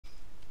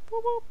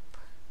Boop, boop.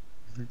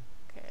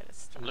 Okay,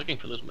 let's try. I'm looking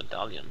for those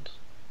medallions.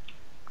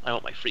 I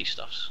want my free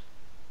stuffs.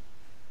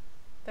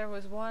 There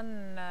was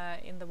one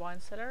in the wine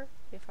cellar,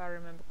 if I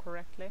remember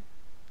correctly,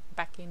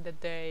 back in the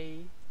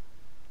day.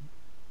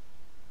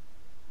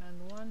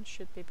 And one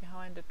should be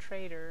behind the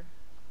trader,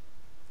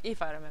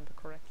 if I remember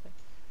correctly.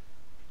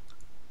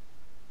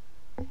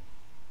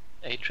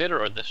 A trader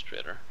or this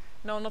trader?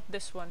 No, not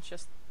this one,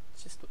 just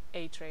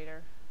a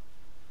trader.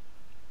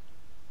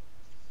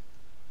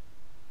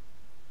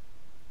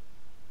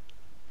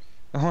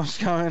 What's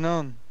going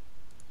on?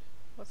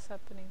 What's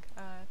happening?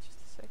 Just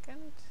a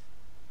second.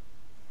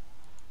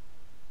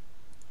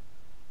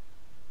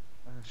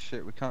 Oh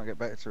shit, we can't get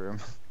back to him.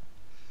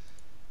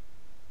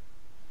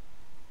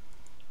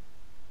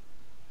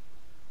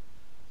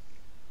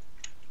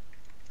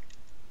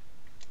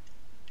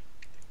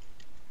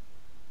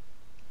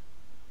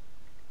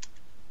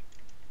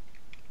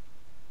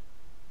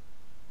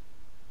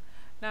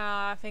 No,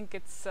 I think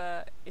it's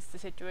the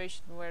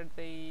situation where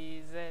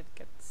the Z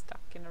gets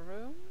stuck in a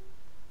room,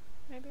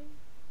 maybe?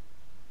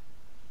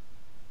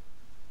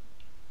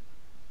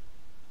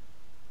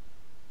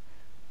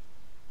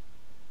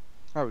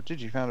 Oh,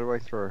 did you found a way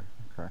through?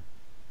 Okay.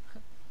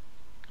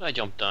 I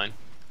jumped down.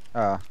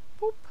 Ah.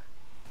 Boop.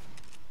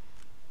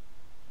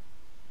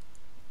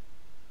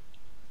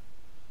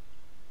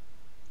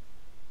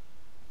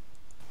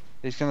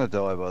 He's gonna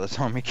die by the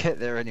time we get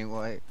there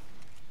anyway.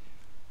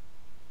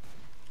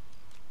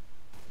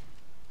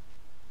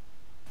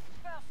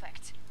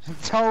 Perfect.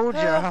 Told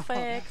ya!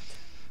 Perfect.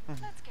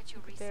 Let's get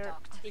you There,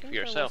 restocked. Speak for there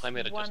yourself, was I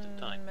made it just in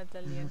time. one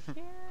medallion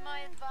here. My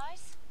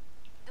advice: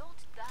 don't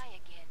die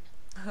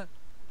again.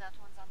 That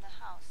one's on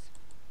the house.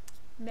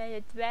 My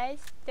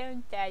advice,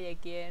 don't die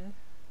again.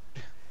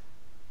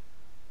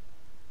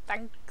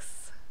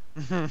 Thanks.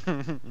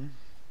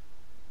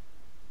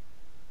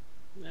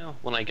 Well,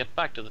 when I get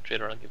back to the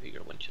trader, I'll give you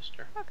your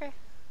Winchester. Okay.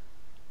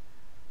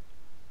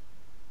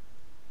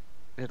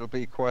 It'll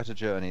be quite a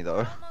journey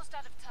though. Almost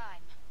out of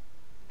time.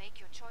 Make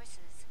your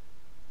choices.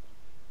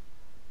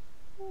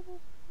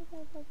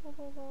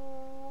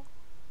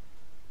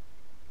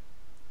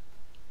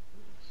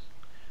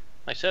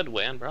 I said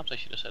when, perhaps I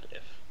should have said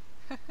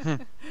if.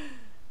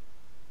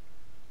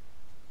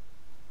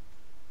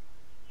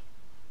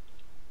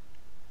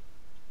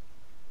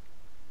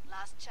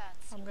 Last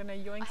chance. I'm gonna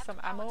yoink have some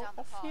to power ammo down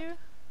the off pod. you.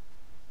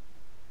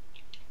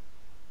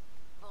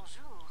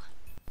 Bonjour.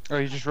 Oh,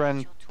 you just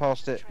ran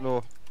past it,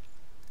 Law.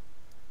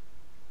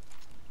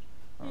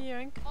 Oh.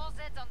 Yoink. All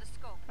Zeds on the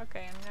scope.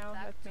 Okay, and now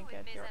Back let me to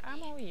it, get your mes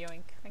ammo. amis.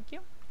 Yoink. Thank you.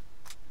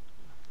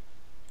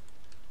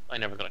 I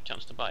never got a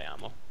chance to buy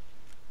ammo.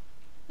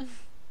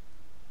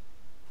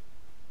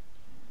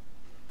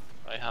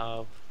 I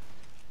have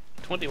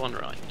 21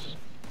 rounds.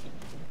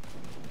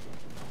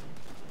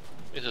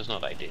 This is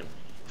not ideal.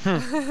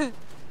 I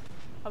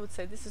would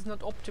say this is not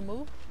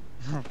optimal.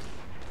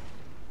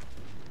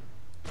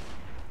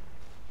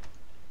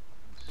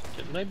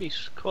 It may be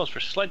cause for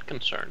slight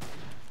concern.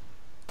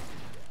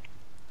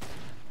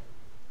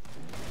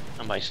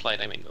 And by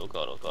slight, I mean, oh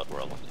god,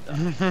 we're almost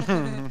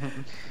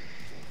done.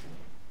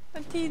 A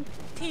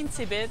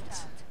teensy bit.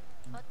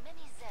 But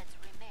many Zeds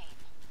remain.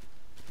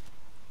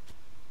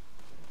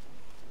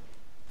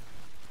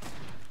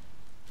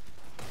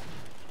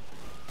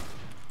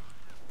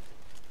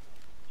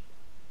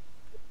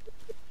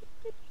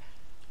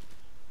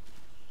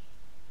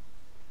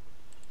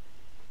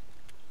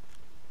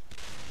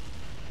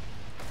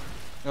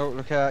 Oh,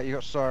 look out, you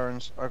got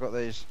sirens. I got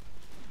these.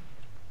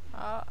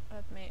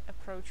 Let me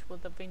approach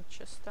with the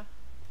Winchester.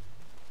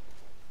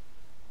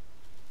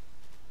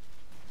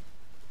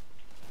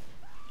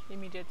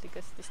 Immediately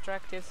gets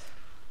distracted.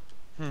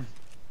 Hmm.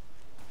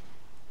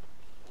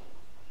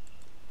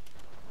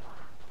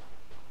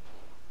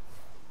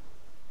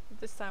 But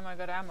this time I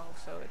got ammo,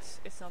 so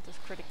it's not as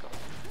critical.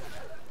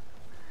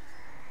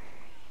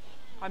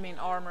 I mean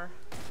armor.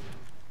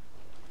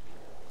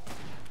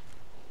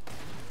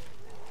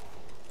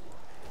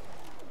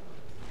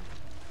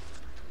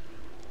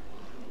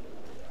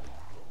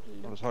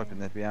 I was hoping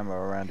there'd be ammo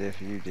around here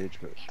for you, Didge,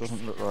 but it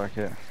doesn't look like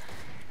it.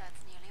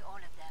 That's nearly all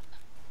of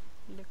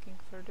them. Looking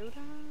for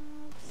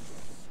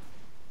doodads.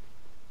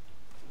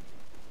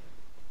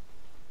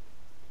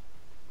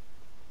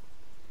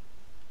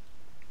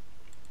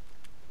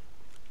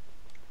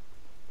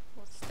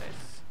 What's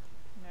this?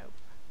 Nope.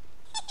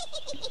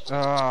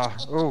 Ah,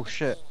 oh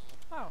shit.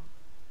 Oh,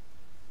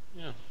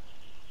 Yeah.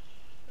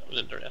 That was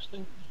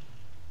interesting.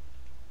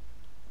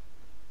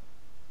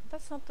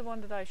 that's not the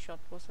one that I shot,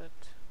 was it?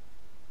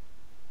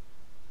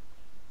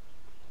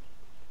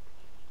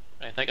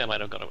 I think I might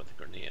have got it with a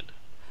grenade.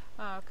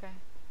 Ah, okay.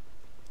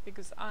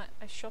 Because I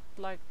shot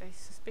like a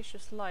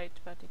suspicious light,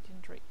 but it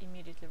didn't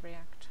immediately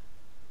react.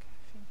 Okay,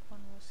 I think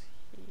one was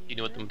here. Do you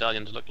know what the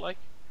medallions look like?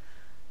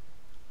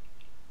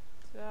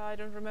 I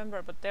don't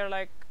remember, but they're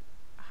like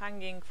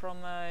hanging from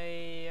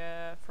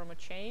a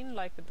chain,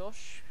 like the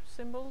Dosh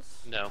symbols.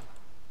 No.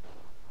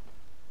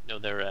 No,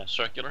 they're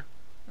circular,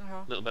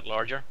 Uh-huh. a little bit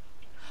larger.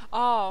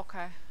 Oh,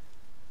 okay.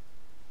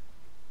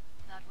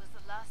 That was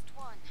the last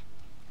one.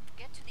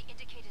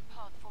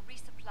 pod for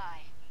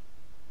resupply.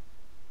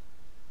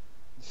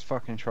 This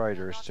fucking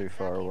trader You're is not too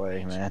far exactly away,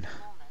 rich man. at the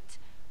moment.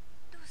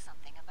 Do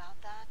something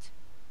about that.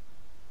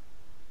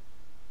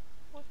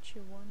 What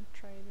you want,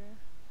 trader?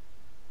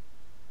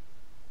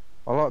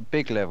 I like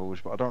big levels,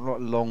 but I don't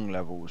like long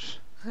levels.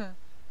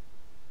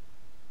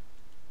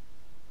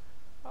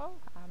 Oh,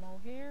 ammo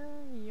here,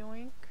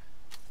 yoink.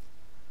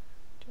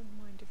 Don't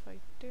mind if I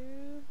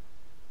do.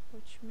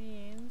 Which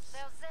means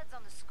There's zeds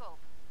on the scope.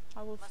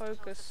 I will Must close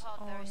the focus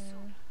pod very soon.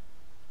 on.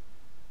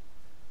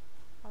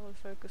 I will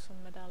focus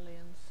on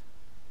medallions.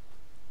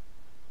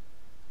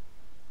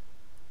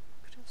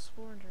 Could have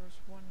sworn there was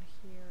one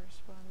here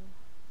as well.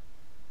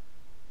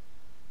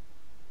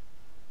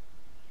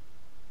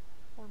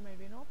 Or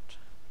maybe not.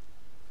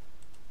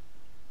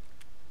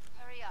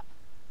 Hurry up.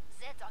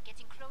 Zeds are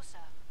getting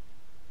closer.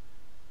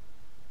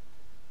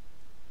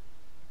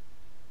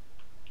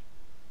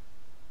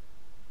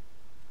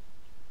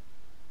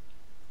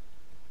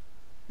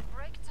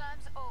 Break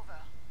time's over.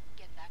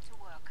 Get back to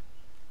work.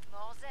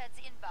 More Zeds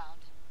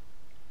inbound.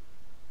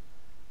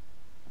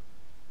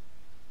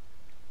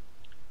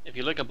 If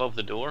you look above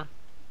the door,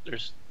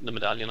 there's the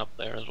medallion up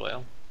there as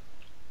well.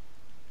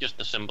 Just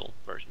the symbol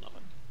version of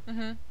it.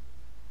 Mm-hmm.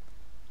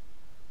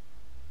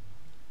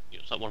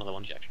 It's not one of the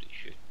ones you actually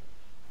shoot.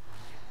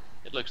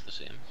 It looks the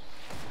same.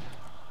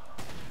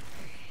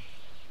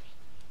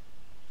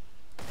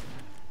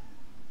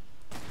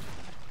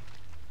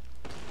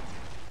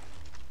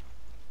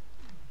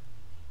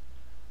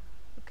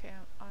 Okay,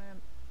 I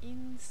am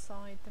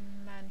inside the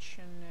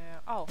mansion now.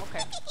 Oh,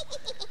 okay. Good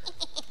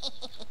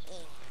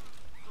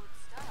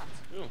start.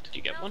 Oh, did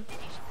you get one?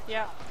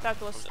 Yeah, that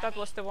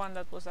was the one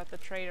that was at the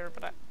trader,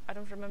 but I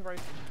don't remember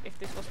if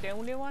this was the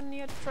only one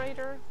near the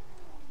trader.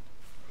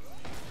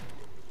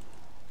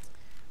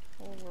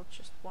 Or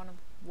just one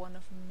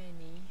of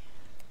many.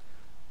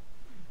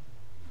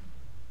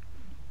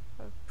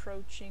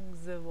 Approaching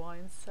the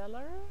wine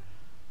cellar.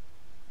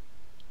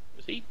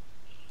 Is he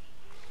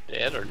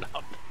dead or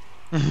not?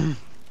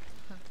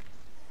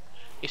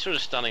 He's sort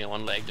of standing on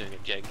one leg doing a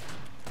jig.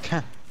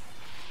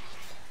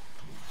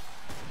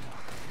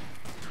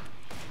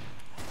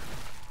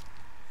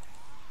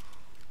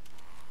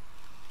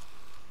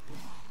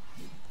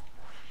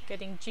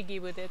 Getting jiggy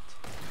with it.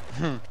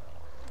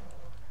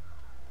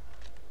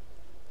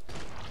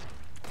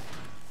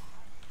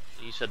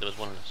 You said there was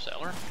one in the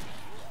cellar?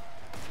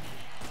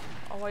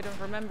 Oh, I don't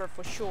remember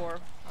for sure.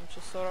 I'm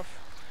just sort of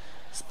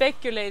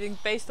speculating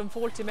based on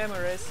faulty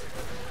memories.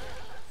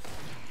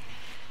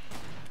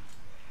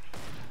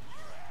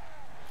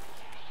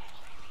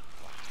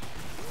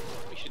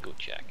 We should go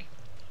check.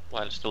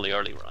 While it's still the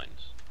early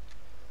rounds.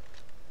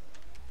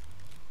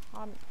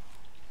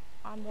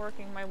 I'm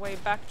working my way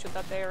back to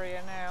that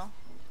area now.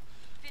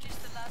 Finish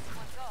the last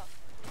ones off,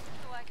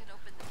 so I can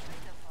open the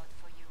trader pod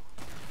for you.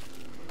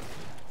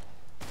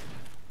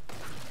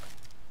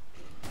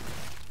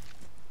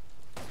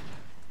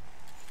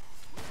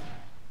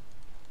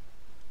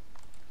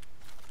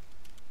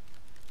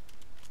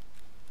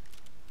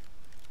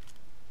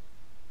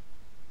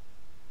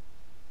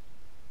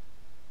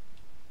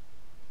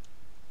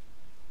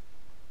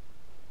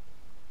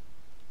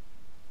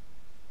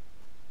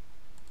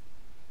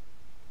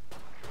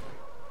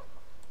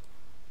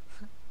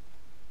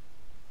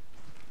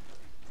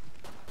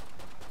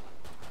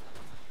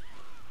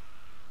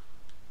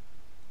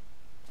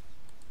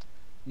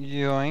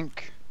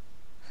 Yoink.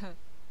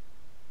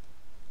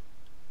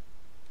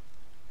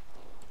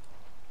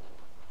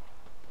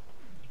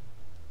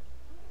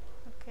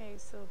 Okay,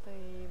 so the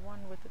one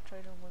with the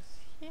trader was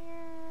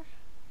here.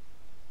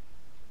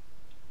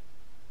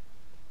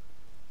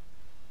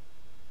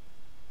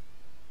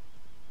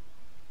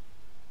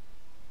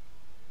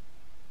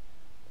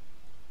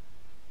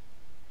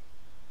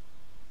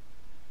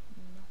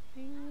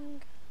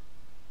 Nothing.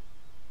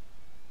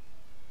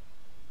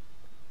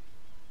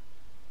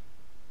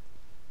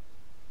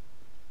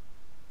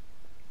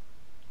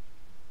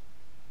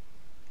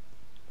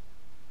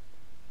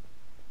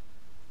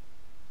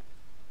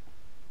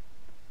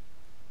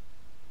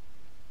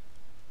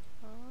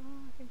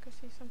 I think I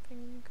see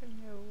something.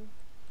 No.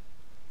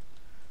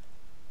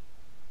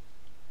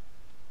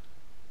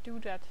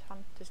 Doodad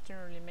hunters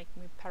generally make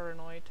me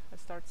paranoid. I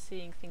start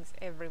seeing things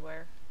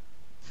everywhere.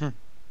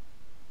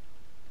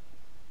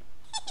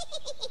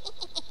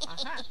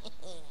 Aha!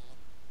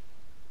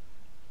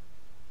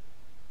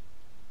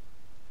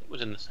 It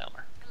was in the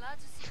cellar. Glad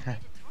to see you made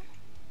it through.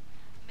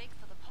 Make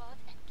for the pod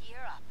and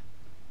gear up.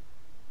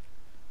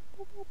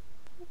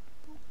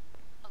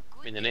 A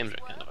good The names day's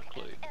are kind of a work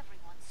clue. and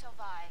everyone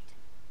survived.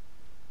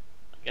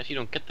 I guess you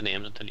don't get the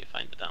names until you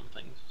find the damn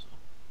things. So.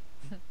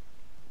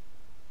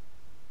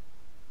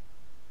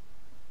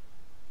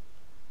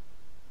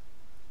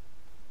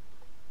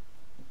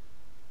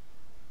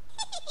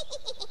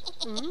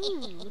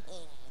 Ooh!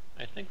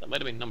 I think that might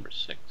have been number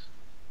 6.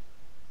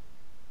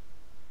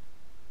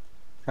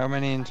 How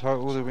many in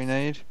total do we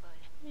need?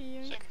 Yoink.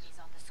 Enemies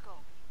on the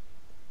scope.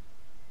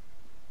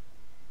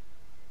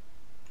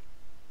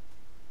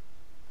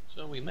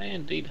 So we may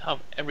indeed have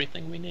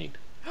everything we need.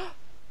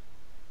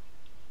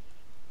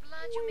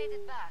 Glad you made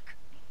it back.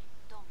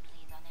 Don't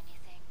bleed on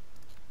anything.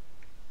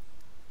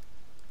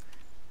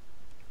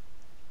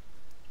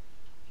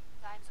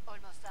 Time's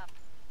almost up.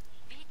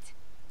 Vite.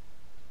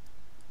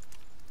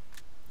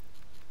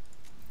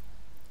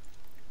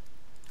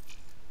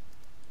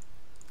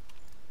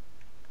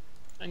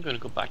 I'm going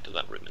to go back to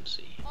that room and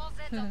see. All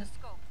zeds on the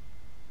scope.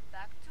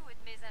 Back to it,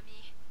 mes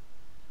amis.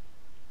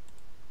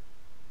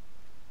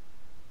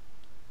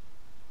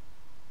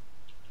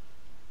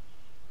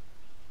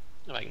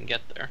 If I can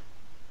get there.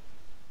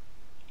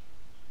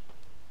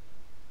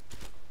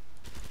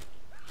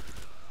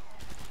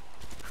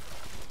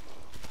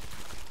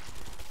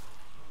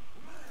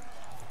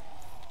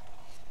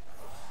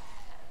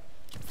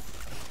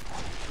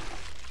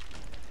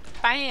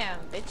 Bam,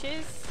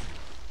 bitches.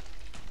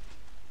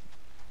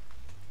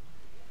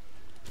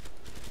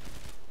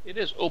 It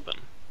is open.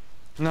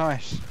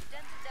 Nice. Dented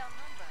down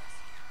numbers,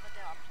 but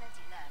there are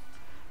plenty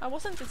left.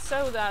 Wasn't it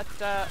so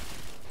that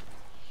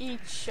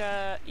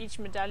each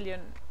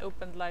medallion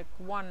opened like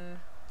one?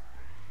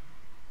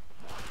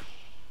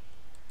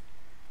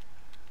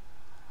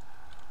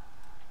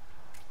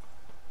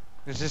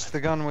 Is this the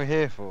gun we're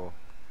here for?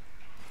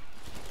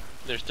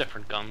 There's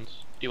different guns.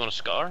 Do you want a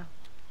scar?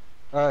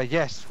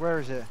 Yes. Where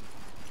is it?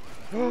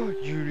 Oh,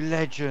 you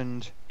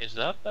legend. Is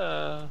that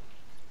I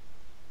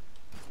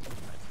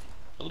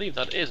believe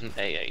that is an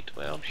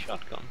AA-12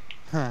 shotgun.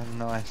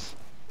 Nice.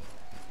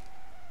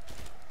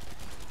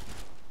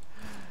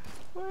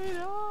 Wait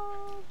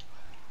up!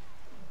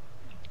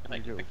 And I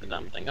can pick the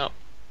damn thing up.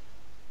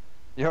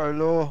 Yo,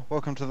 Law.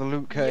 Welcome to the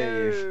loot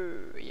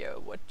cave.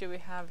 Yo, what do we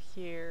have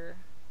here?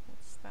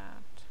 What's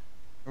that?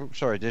 Oh,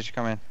 sorry. Did you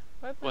come in?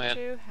 Weapon ahead.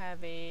 too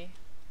heavy.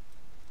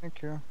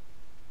 Thank you.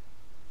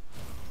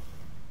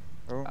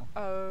 Oh.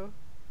 Uh-oh.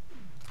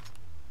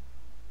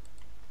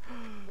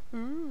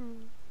 Ooh,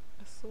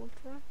 assault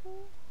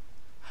rifle?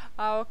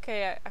 Oh,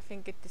 okay, I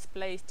think it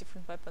displays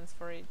different weapons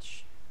for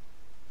each.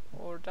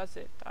 Or does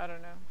it? I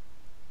don't know.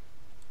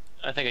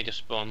 I think it just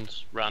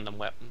spawns random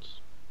weapons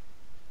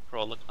for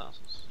all the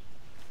classes.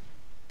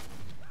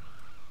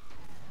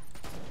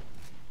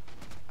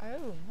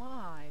 Oh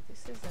my,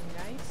 this is a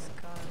nice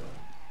gun.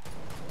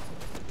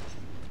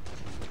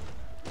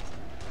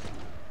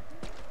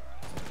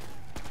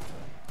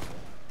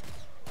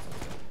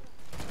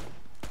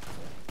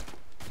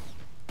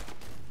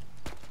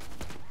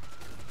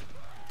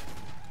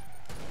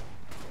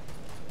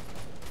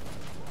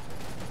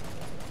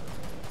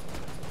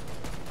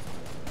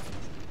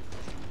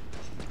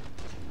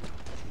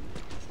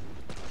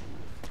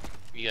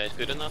 You guys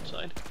good on that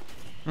side?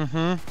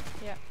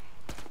 Mm-hmm. Yeah.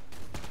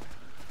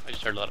 I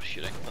just heard a lot of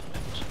shooting. That's why I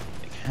was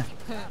thinking.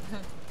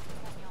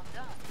 When you're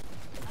done,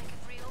 I can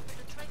reopen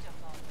the treasure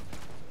vault.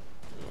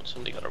 Oh,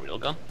 somebody got a real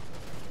gun.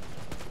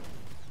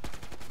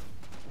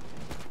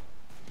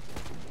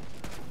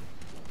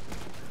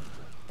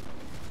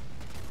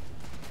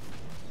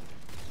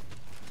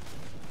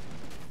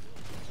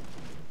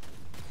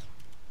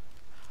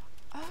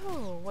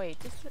 Oh, wait,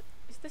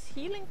 is this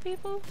healing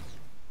people?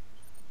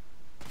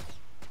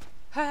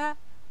 Haha!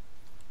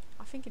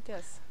 I think it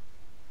does.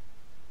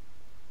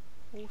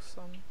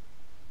 Awesome.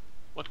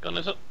 What gun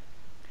is it?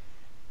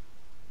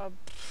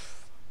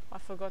 I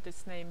forgot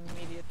its name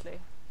immediately.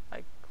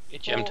 Like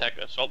HM Tech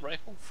assault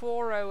rifle?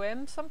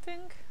 40M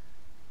something?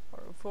 Or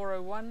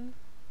 401?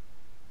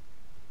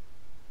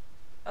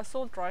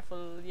 Assault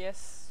rifle,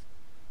 yes.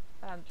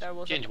 And there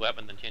was Change a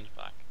weapon, then change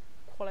back.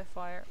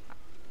 qualifier.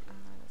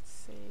 Let's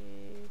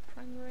see.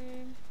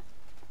 Primary.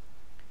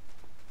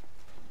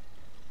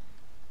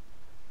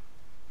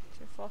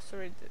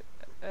 Foster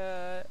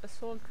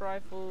assault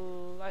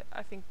rifle.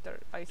 I think there.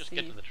 I Just see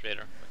get to the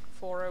trader.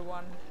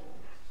 401.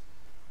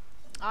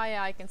 Ah,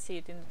 yeah, I can see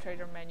it in the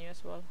trader menu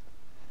as well.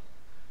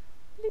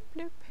 Bloop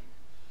bloop.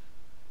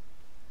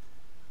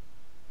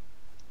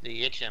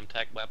 The HM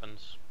Tech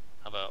weapons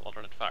have an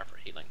alternate fire for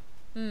healing.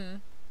 Hmm.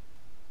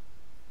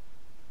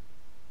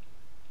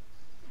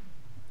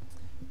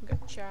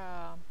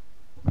 Gotcha.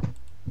 That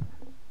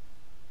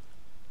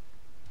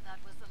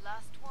was the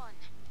last one.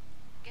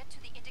 Get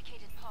to the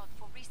indicated pod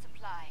for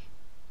resupply.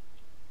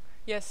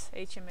 Yes,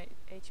 HM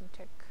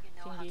Tech You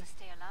know how thingy. to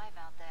stay alive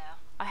out there.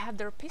 I have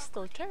their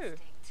pistol Good too.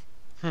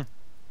 instinct.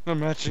 A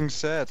matching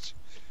set.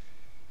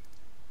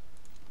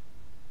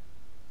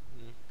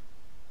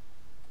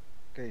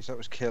 Okay, so that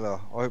was killer.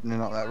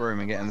 Opening up that room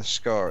and getting the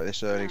scar at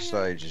this early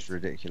stage is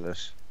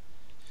ridiculous.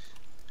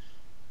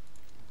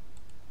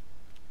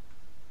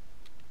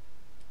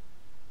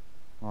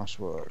 Nice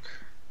work.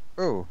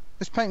 Oh,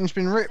 this painting's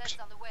been ripped.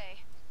 Zeds on the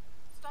way.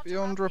 Start your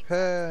Beyond outreach,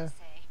 repair. as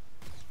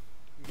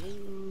they say.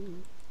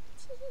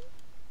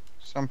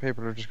 Some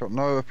people have just got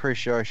no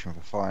appreciation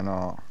for fine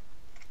art.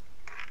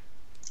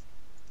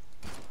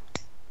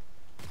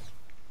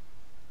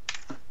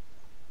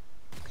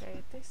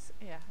 Okay, this,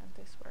 yeah, and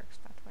this works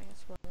that way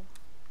as well.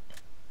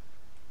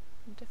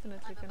 I'm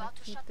definitely I'm gonna about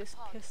to keep shut the this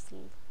pod.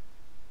 pistol.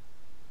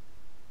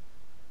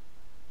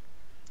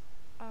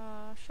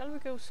 Shall we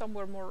go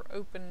somewhere more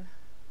open?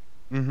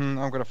 I'm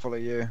gonna follow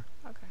you.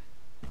 Okay.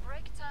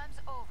 Break time's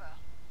over.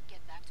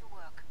 Get back to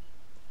work.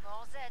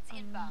 All Zeds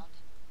inbound.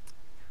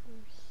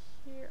 Through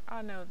here.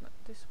 Ah, no,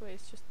 this way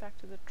is just back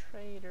to the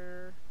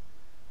trader.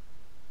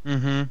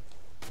 Mm-hmm.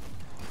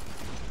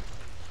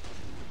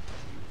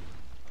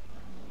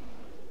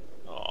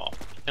 Oh,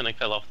 and I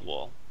fell off the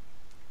wall.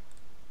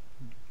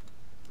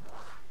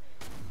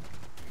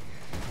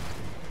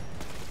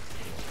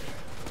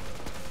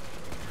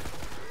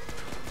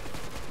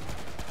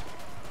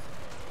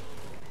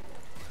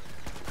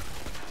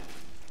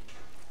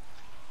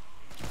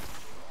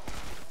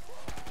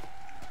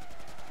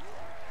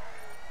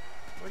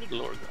 Where did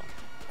Lord go?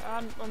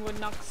 I'm with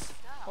Nux.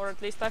 Or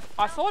at least I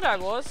thought I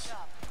was.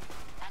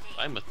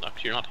 I'm with Nux,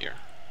 you're not here.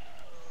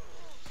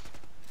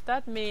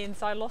 That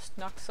means I lost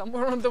Nux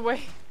somewhere on the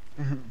way.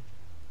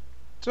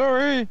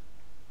 Sorry.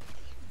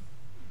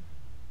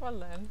 Well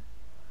then.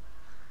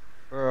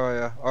 Where are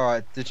you?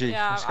 Alright, did you?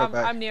 Yeah, Let's go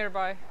back. I'm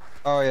nearby.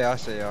 Oh yeah, I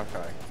see,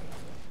 okay.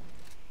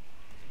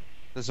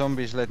 The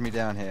zombies led me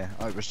down here.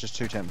 Oh, it was just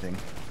too tempting.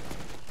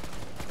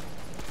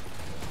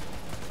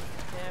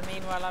 Yeah,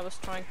 meanwhile I was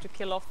trying to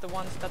kill off the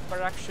ones that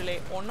were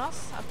actually on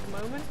us at the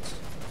moment.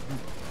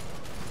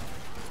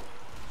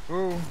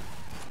 Ooh.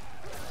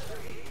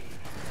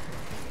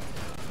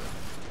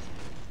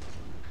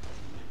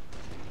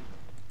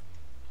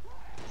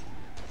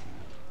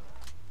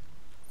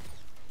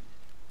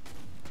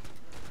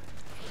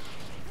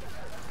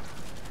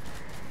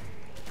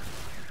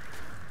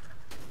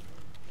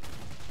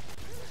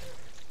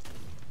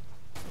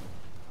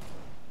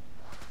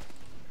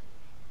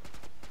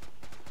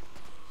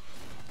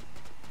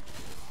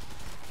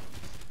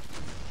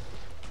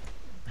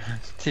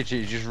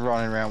 TG just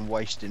running around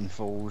wasting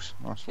fools.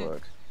 Nice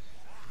work.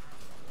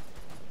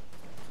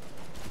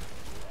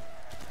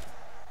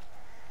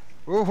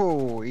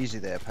 Woohoo! Easy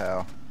there,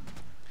 pal.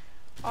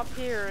 Up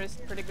here is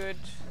pretty good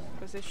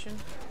position.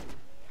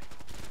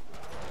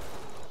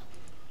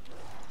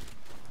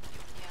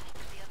 Nearly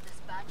cleared this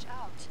batch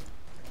out.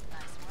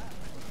 Nice work.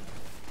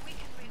 We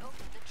can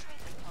reopen the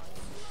trader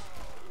pods.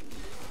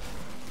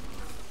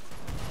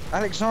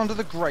 Alexander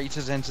the Great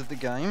has entered the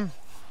game.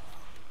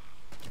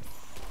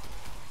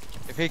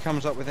 If he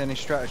comes up with any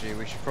strategy,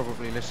 we should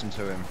probably listen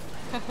to him.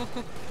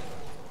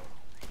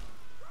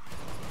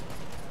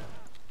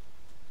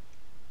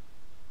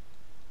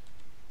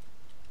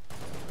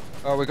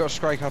 Oh, we got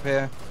Scrake up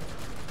here.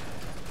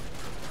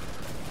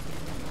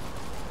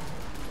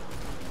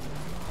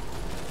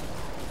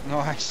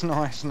 Nice,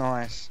 nice,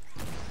 nice.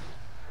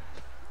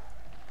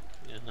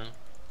 Yeah.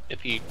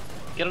 If you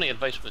get any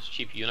advice from this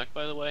chief eunuch,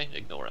 by the way,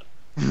 ignore it.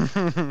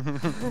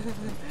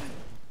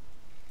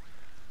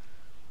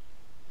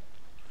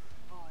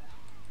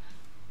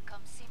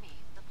 Come see me.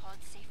 The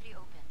pod's safely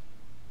open.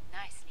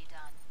 Nicely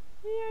done.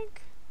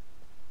 Yank.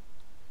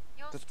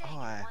 You'll That stay in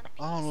I, one piece.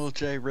 Arnold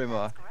J.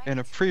 Rimmer, That's in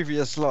a great.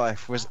 previous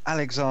life was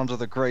Alexander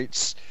the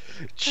Great's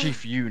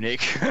chief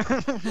eunuch.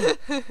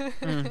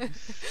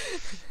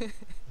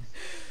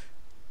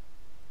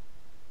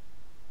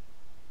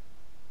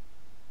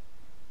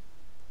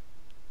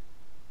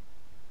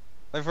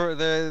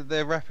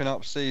 They're wrapping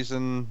up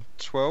season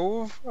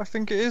 12, I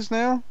think it is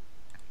now.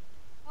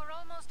 We're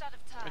almost out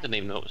of time. I didn't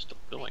even know it was still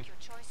going. Make your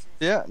choices.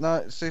 Yeah, no,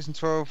 it's season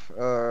 12.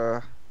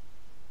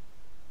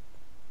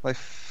 I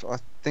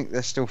think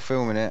they're still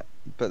filming it,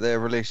 but they're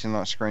releasing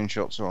like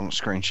screenshots, or not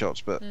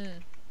screenshots, but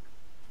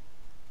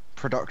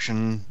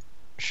production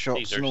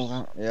shots and all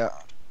that. Yeah.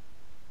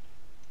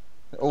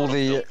 All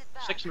the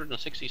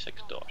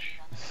 666 dosh.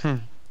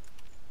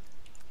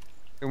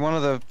 in one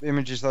of the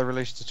images they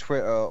released to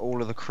Twitter,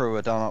 all of the crew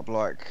are done up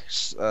like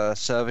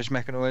service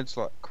mechanoids,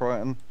 like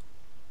Crichton.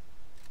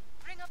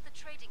 Bring up the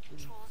trading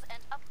controls and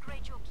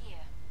upgrade your gear.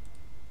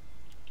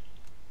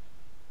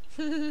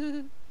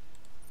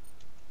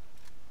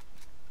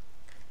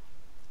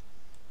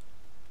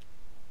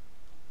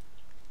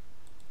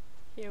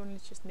 He only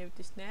just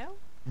noticed now.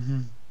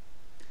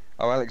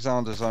 Oh,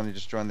 Alexander's only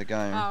just joined the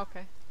game. Ah,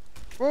 okay.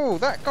 Whoa,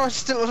 that guy's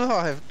still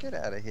alive! Get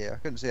out of here! I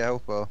couldn't see a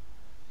health bar.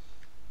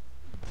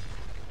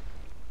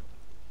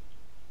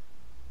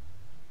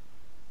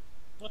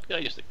 That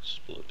guy just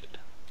exploded.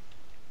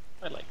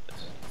 I like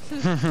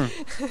this.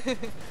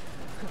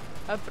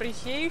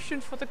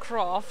 Appreciation for the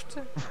craft.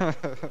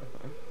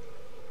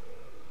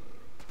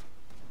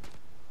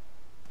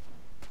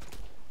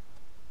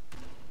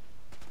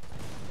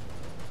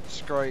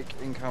 Scrake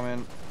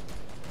incoming.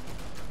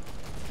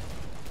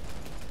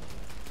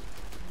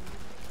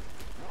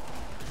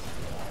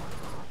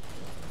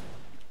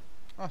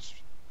 Nice.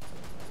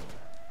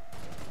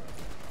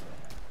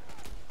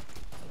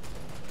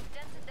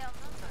 Dented down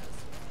numbers,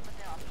 but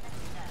there are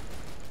plenty left.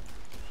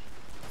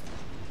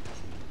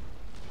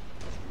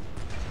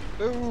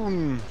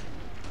 Boom!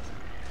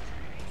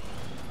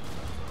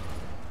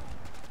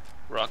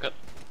 Rocket.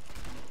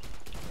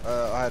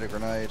 I had a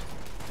grenade.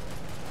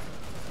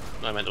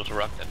 No, I meant there was a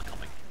rocket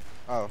coming.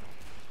 Oh,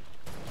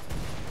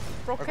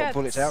 Rockets. I got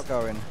bullets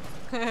outgoing.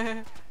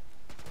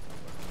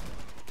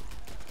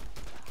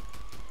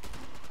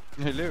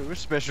 Hello,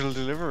 special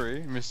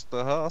delivery,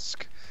 Mr.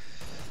 Husk.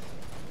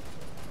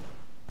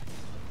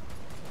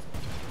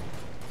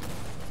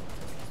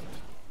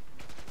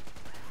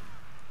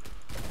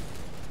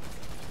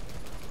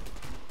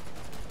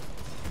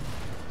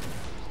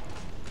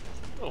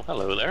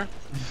 Hello there.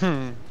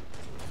 Another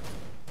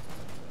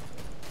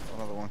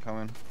one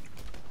coming.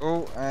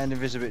 Oh, and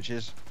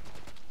Invisibitches.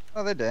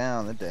 Oh, they're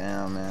down,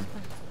 man.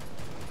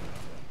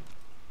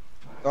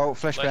 Oh,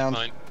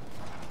 fleshbound.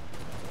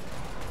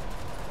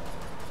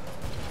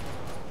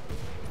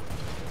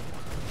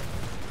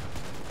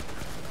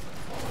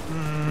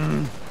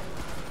 Flashpoint.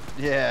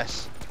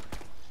 Yes.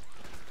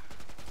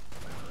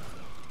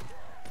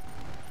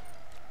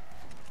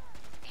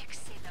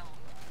 Excellent.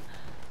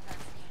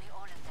 That's nearly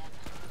all of them.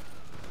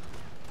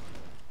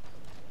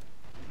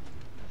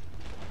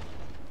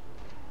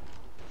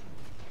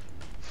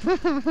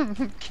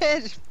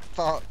 Get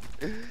fuck.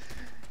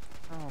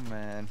 Oh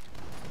man.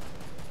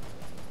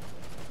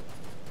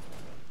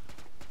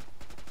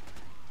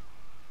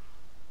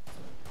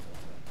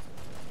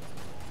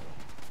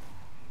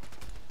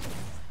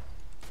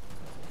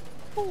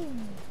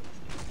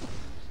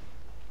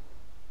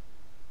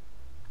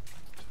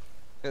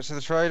 Get to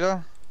the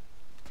trader.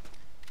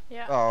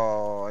 Yeah.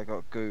 Oh, I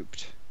got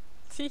gooped.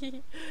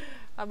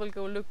 I will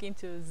go look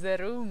into the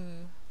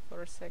room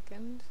for a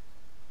second.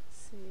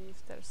 See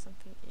if there's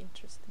something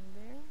interesting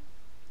there.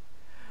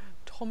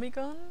 Tommy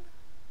gun?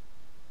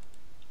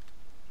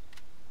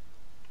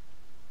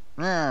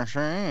 Yeah, see.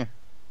 Okay,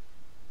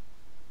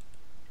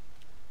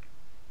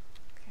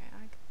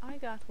 I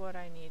got what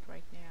I need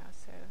right now,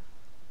 so...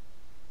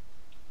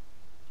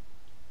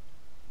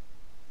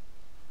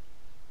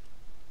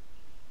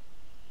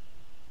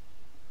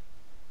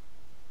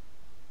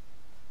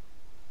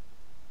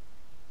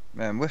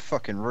 Man, we're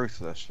fucking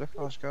ruthless. Look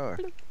at us go.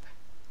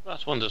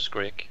 That's one to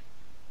Scrake.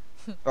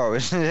 Oh,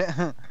 isn't it?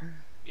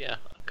 Yeah,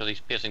 because he's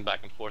pacing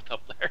back and forth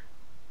up there.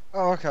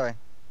 Oh, okay.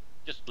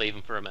 Just leave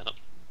him for a minute.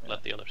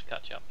 Let the others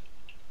catch up.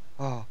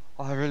 Oh,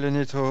 I really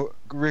need to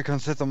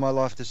reconsider my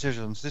life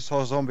decisions. This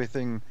whole zombie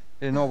thing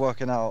is not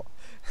working out.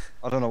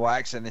 I don't know what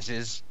accent this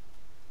is.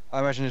 I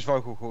imagine his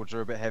vocal cords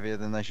are a bit heavier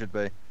than they should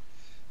be.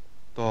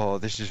 Oh,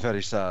 this is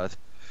very sad.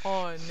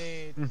 I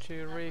need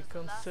to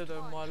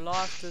reconsider my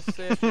life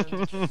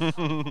decisions.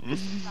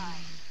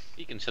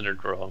 He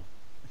considered wrong.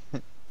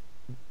 You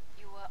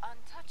were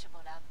untouchable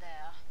out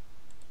there.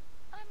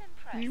 I'm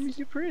impressed.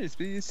 surprised,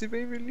 but it's a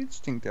very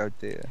instinct out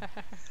there.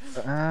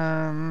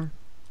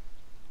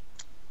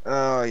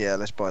 Oh yeah,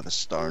 let's buy the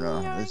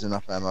stoner. There's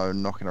enough ammo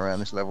knocking around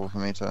this level for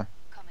me to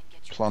Come and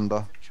get your plunder.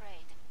 tools of trade.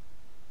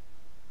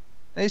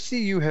 I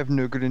see you have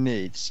no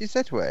grenades. Is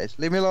that right?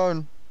 Leave me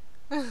alone.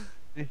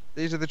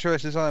 These are the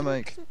choices I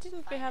make.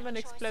 Didn't we have an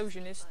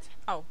explosionist?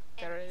 Oh,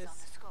 there it Enemies is. on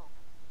the scope.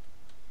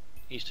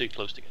 He's too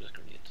close to get his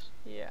grenades.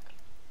 Yeah.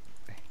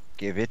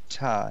 Give it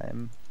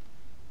time.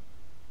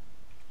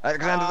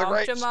 Alexander the Oh,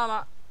 Great.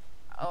 Mama.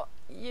 Oh,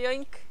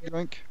 yoink.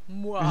 Yoink.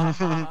 Mwah.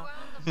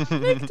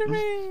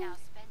 Victory! Now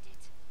spend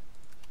it.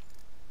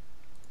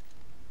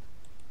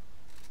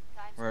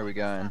 Time's Where are we almost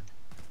going? up.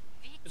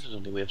 This is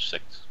only wave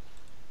 6.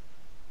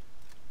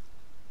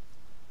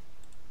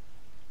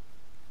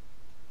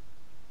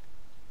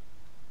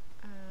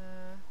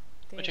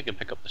 Wish I could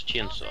pick up this All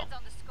chainsaw. zeds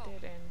on the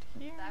scope. Dead end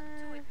here. Back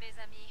to it, mes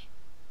amis.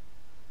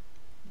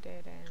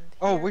 Dead end.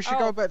 Oh, here. we should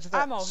go back to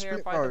that ammo here,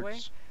 split by the way.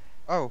 roads.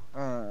 Oh,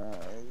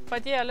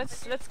 But yeah,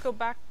 let's go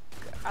back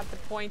at the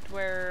point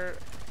where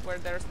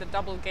there's the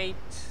double gate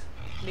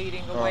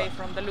leading away Alright.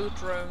 from the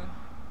loot room,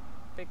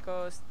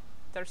 because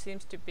there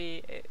seems to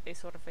be a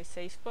sort of a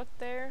safe spot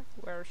there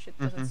where shit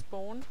doesn't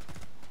spawn.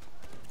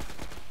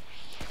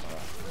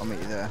 I'll meet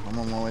you there. I'm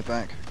on my way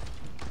back.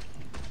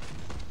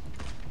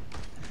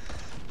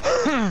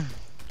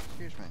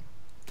 Excuse me.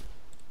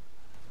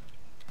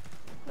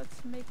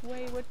 Let's make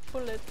way with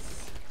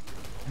bullets.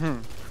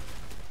 2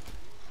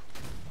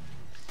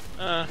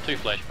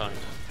 flashpoints.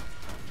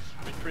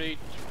 Retreat,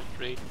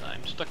 retreat.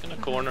 I'm stuck in a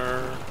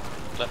corner.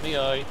 Let me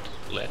out.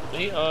 Let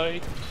me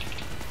out.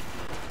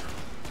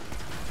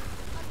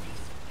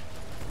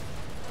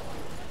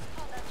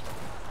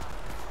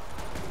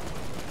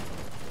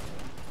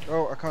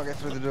 Oh, I can't get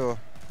through the door.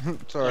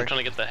 Sorry. I'm trying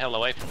to get the hell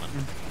away from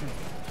him.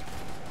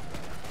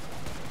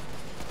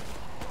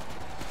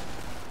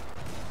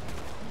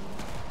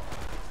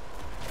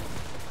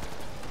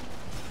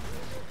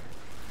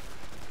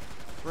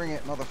 Bring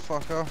it,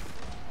 motherfucker.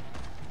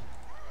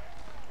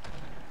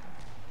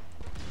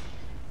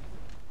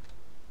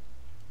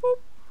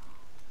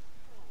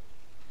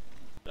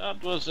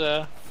 That was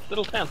a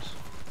little tense.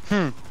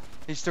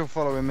 He's still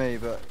following me,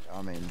 but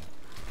I mean,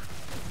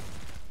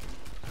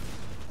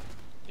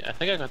 Yeah, I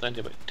think I got down to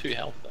about 2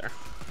 health there.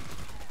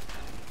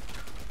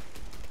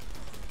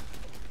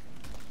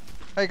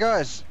 hey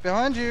guys,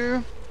 behind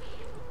you.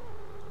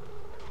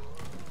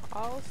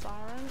 Oh,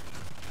 siren.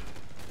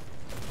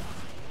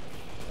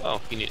 Oh,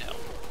 you need help.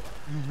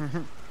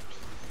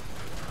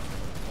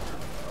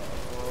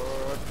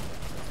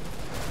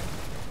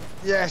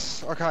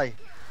 Yes. Okay.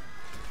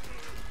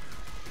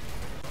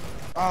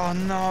 Oh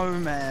no,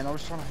 man! I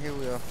was trying to heal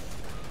you.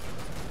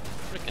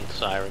 Freaking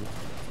siren.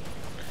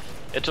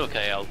 It's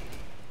okay, I'll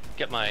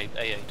get my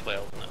AA-12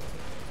 now.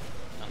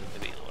 And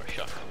maybe another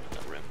shotgun in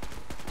that room.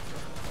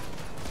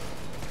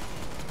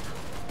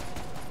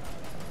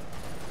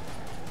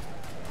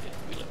 Yeah,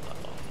 we live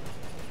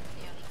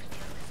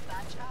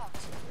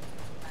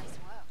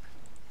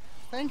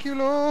Thank you,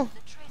 Law. The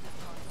trader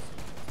pods.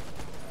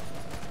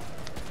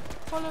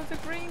 Follow the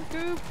green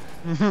goop.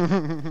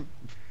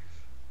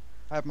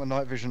 I have my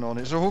night vision on.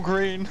 It's all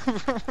green.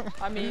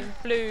 I mean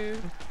blue.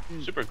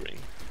 Super green.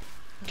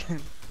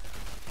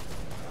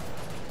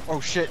 Oh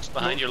shit!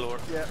 Behind your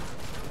lord. Yeah.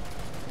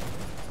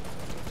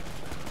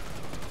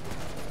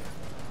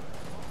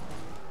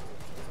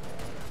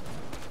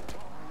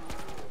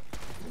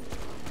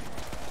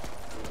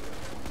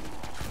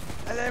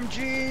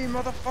 LMG,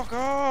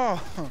 motherfucker!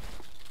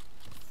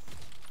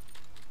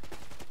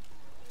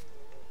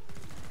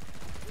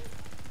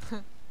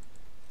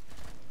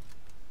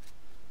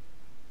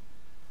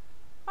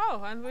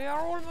 Oh, and we are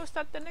almost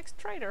at the next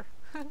trader.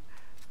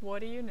 What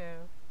do you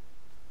know?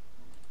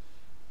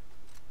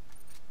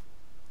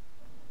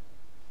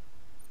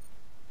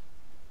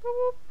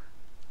 Boop.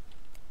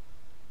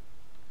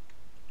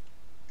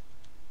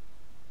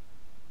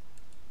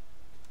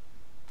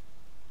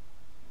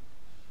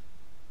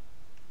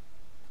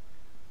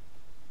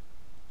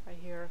 I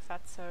hear a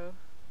fatso.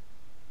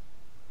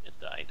 It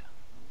died.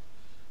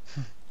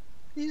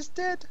 He's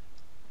dead.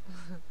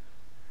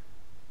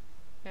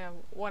 Yeah,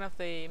 one of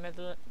the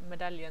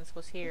medallions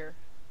was here,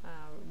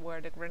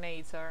 where the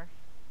grenades are.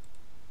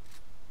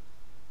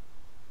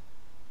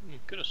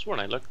 Could have sworn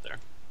I looked there.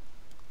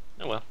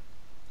 Oh well.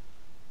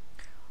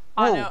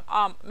 Oh Whoa.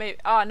 no, maybe.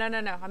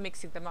 No, I'm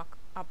mixing them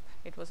up.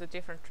 It was a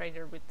different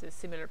trader with the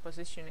similar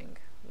positioning,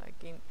 like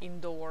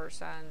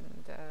indoors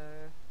and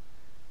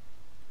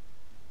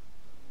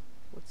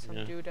with some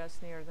Yeah. doodads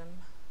near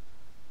them.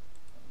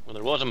 Well,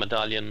 there was a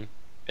medallion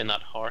in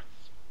that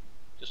hearth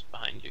just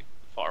behind you,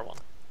 the far one,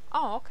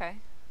 Oh, okay.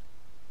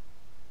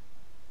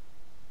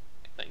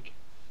 I think.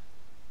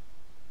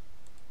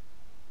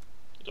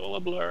 It's all a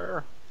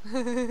blur.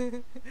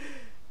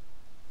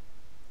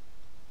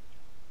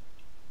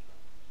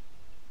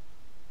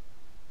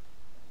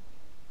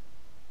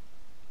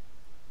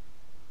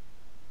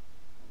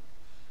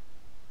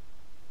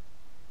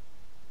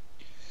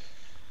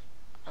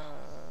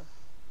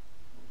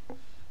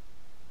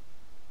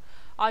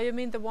 Oh, you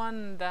mean the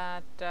one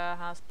that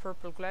has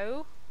purple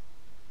glow?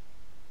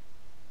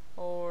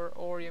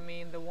 Or you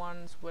mean the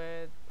ones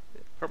with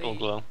Purple the...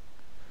 glow.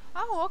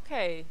 Oh,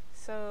 okay.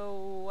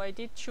 So I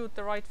did shoot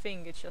the right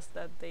thing, it's just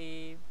that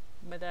the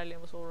medallion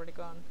was already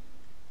gone.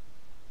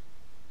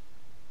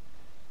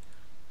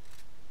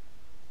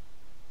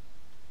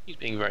 He's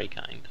being very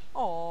kind.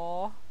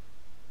 Aww.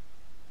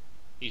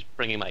 He's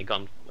bringing my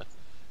gun with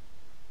him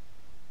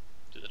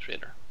to the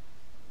trader.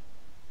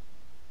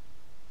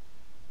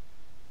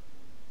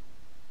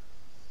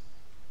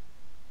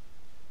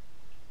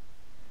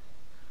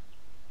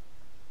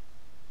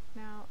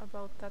 Now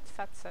about that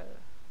fatso.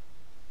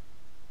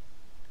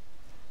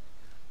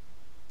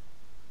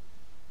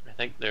 I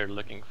think they're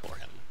looking for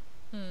him.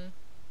 Hmm.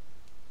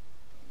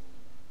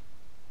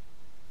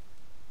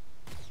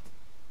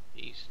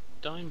 He's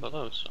down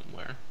below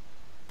somewhere.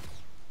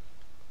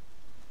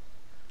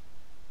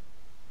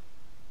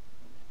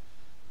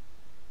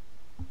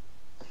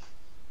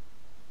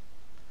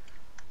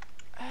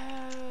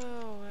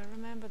 Oh, I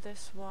remember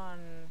this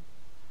one.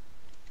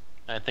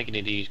 I think you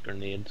need to use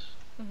grenades.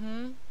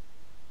 Mm-hmm.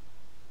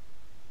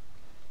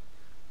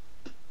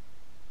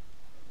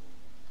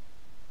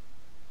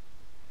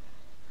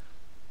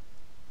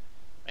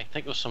 I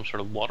think it was some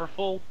sort of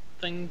waterfall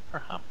thing,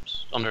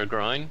 perhaps,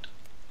 underground.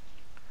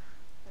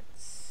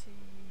 Let's see.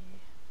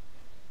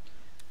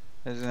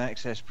 There's an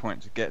access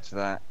point to get to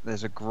that.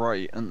 There's a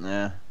grate, isn't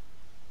there?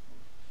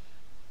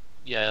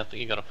 Yeah, I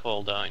think you gotta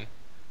fall down.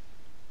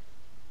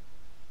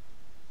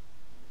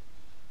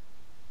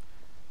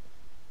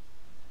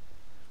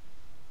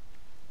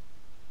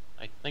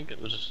 I think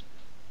it was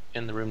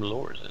in the room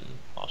Laura's in,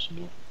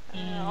 possibly.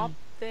 Up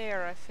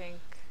there, I think.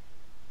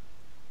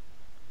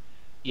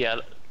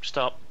 Yeah,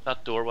 stop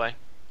that doorway.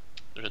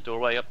 There's a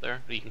doorway up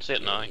there. You can see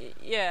it now.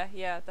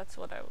 Yeah, that's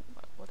what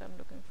I'm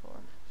looking for.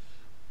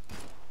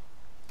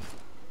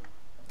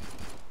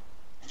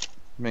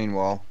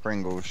 Meanwhile,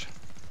 Pringles.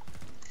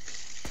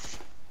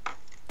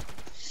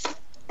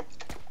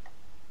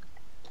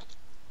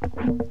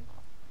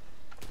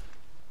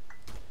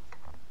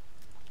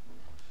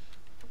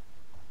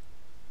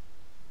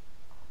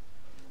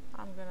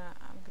 I'm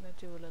gonna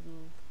do a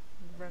little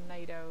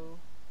grenado.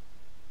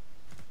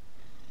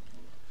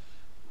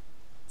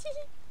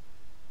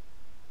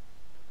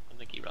 I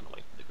think he ran away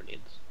with the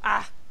grenades.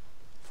 Ah,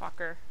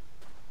 fucker.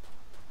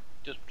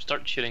 Just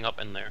start shooting up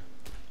in there.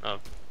 Oh,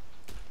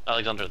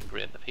 Alexander the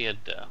Great, if he had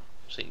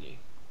seen you.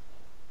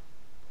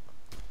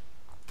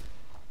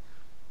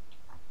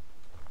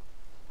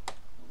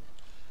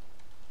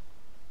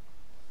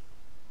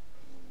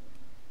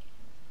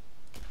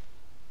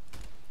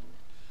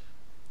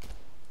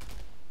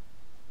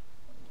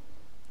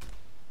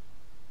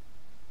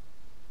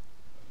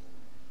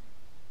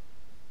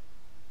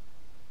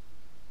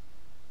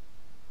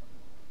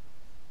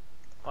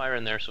 Fire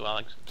in there so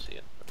Alex can see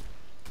it.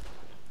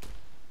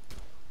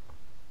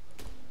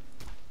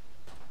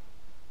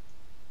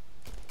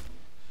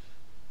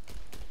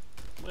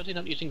 Why is he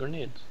not using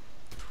grenades?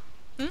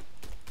 Hmm?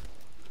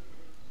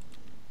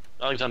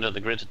 Alexander the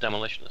Great's a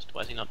demolitionist.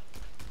 Why is he not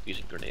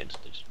using grenades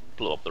to just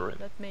blow up the room?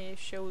 Let me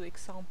show the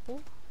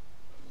example.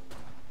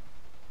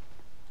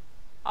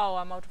 Oh,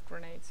 I'm out of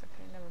grenades.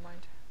 Okay, never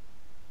mind.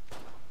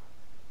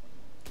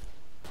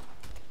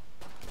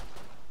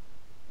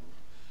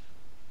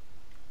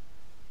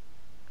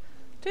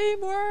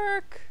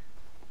 Teamwork!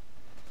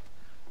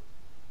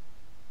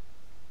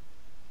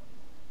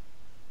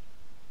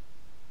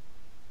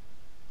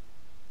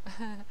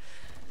 I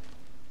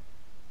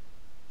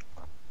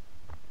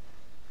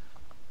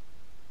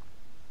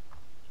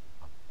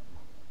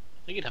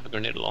think you'd have a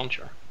grenade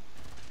launcher.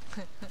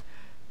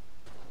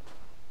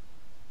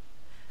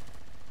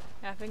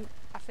 Yeah,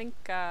 I think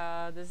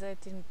the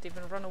Zed didn't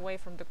even run away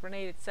from the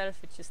grenade itself.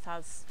 It just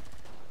has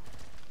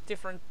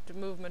different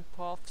movement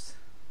paths.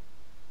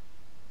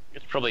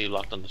 It's probably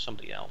locked onto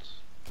somebody else.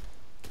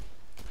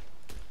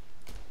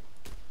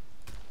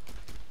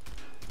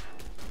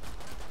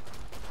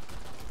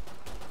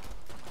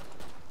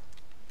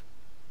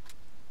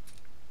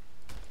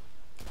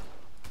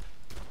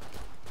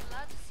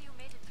 Glad to see you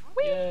made it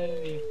through.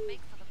 Yay! Make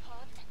for the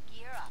pod and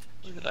gear up.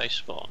 Where did I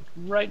spawn?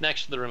 Right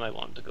next to the room I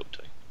wanted to go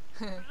to.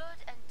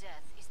 Blood and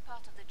death is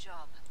part of the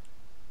job.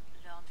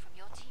 Learn from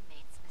your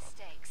teammates'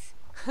 mistakes.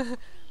 Please.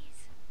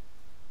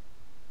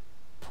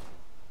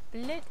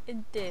 Blood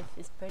and death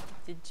is part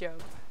of the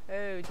job.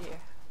 Oh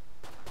dear.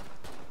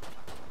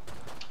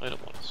 I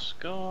don't want a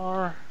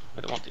scar.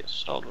 I don't want the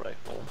assault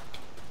rifle.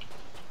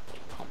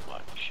 Pump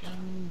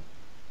action.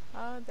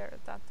 Oh, there,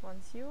 that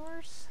one's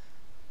yours.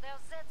 There are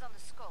zeds on the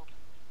scope.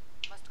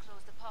 Must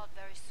close the pod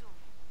very soon.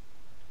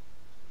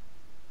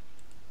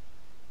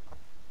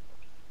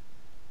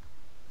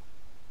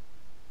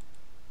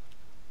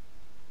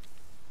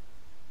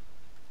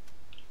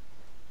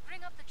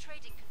 Bring up the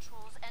trading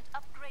controls and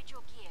upgrade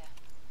your gear.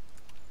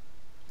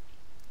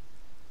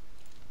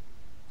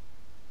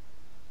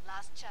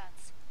 Last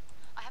chance.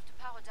 I have to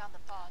power down the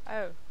pod.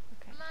 Oh,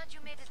 okay. Glad you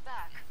made it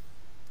back.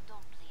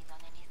 Don't bleed on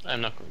anything.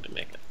 I'm not going to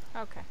make it.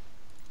 Okay.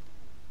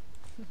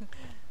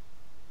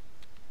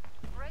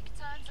 Break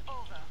time's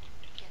over.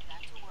 Get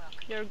back to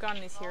work. Your gun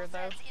is here All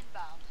though. zeds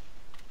inbound.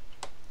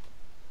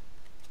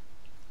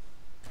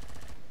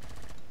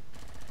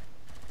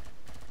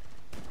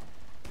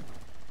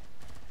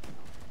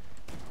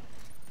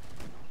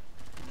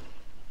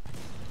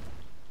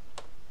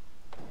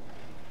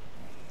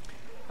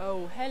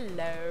 Oh,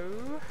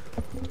 hello.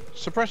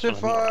 Suppressive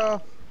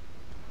fire!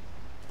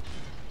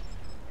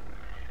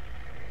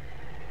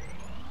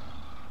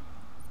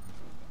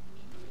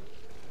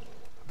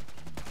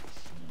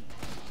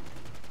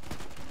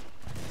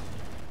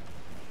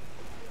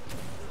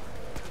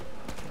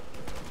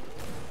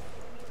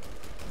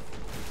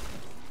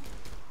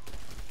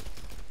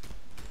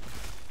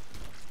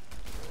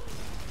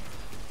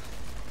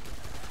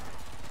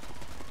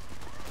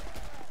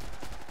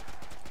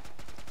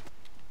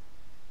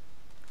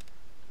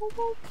 Whoop,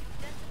 whoop.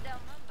 You've dented down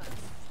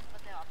numbers,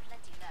 but there are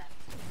plenty left.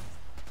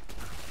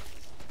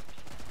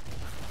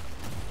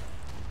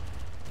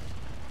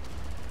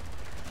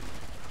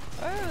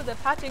 Oh, the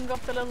patching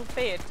of the little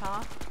feet,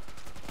 huh?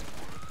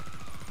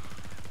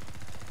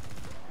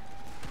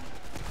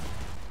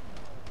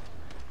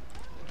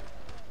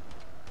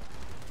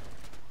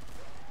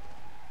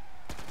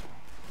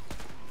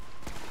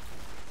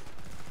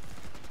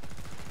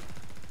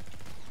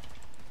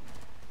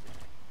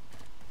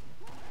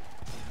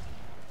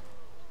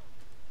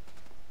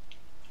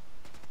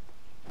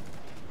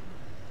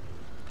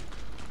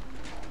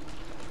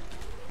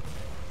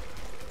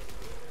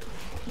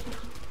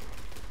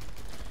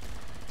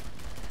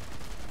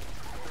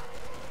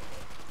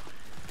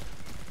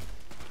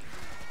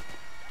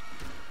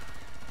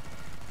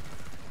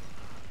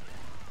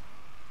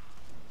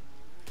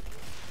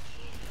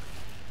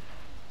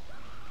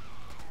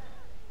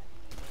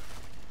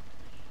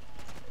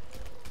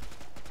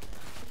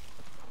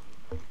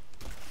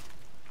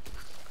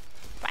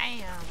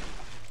 Bam!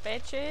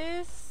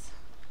 Bitches!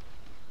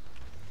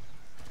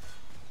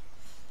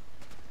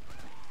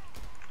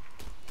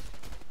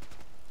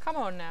 Come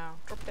on now,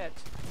 drop dead.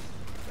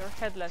 You're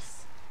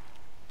headless.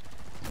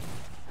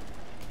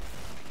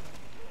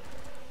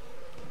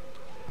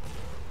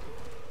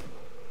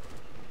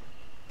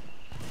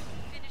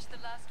 Finish the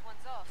last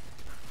ones off,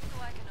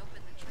 so I can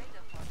open the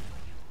trader pod for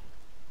you.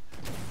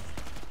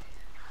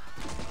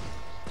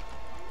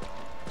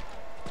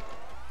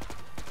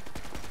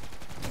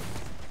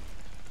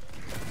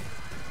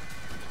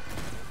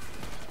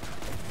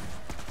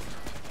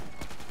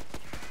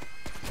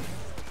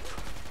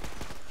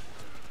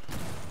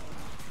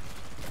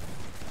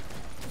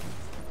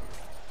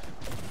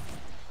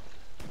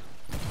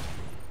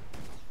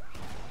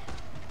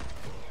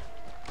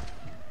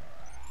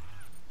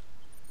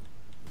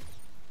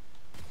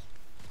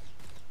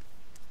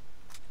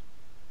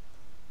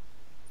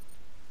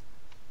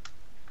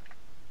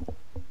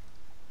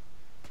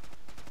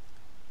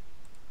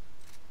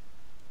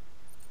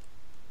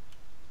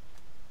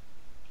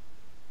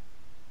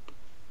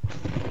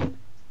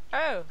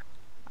 Oh!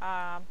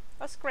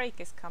 A Scrake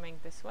is coming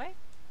this way.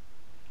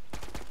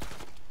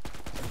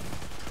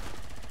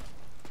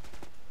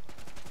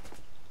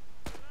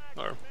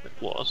 It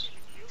was.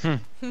 I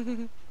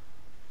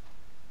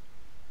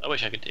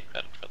wish I could take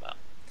credit for that.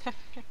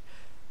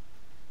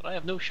 But I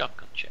have no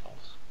shotgun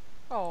shells.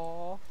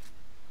 Oh.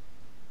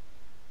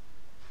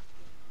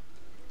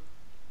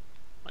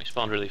 I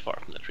spawned really far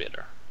from the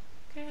trader.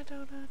 Get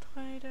on a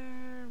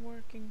trader,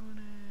 working on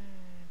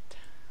it.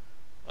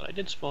 But I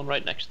did spawn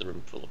right next to the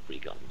room full of free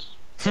guns.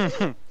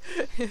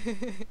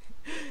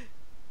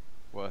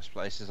 Worst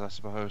places, I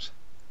suppose.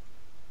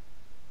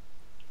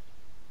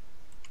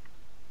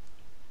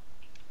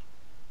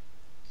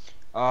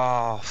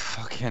 Oh,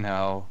 fucking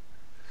hell.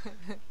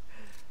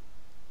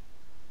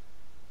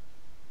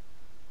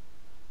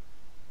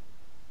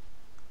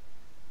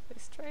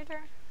 This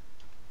trader.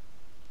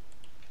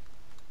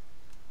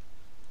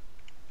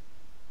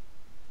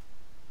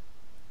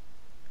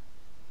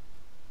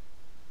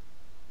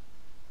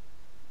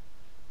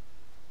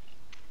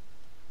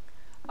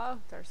 Oh,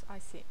 there's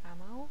icy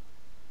ammo.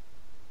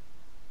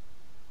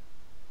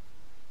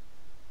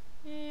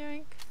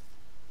 Yoink.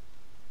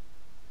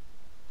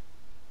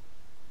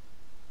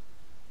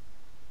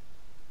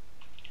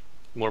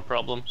 More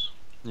problems?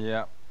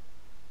 Yeah.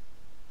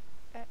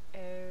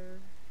 Uh-oh.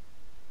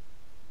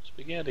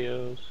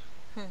 SpaghettiOs.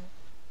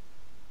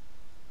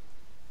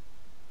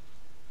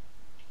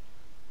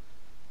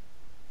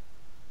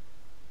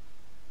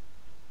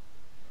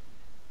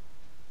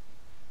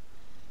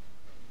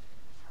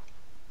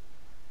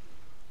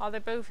 Are they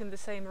both in the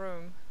same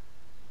room?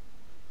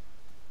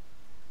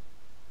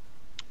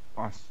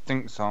 I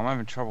think so. I'm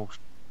having trouble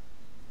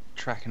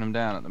tracking them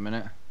down at the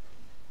minute.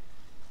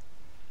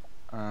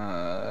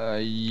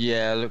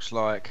 Yeah, looks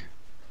like.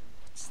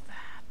 What's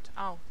that?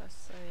 Oh,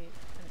 that's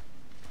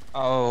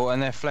Oh,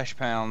 and they're flesh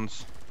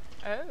pounds.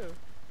 Oh.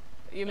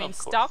 You mean Of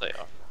course stock? they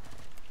are.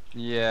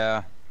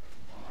 Yeah.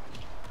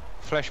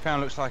 Flesh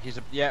pound looks like he's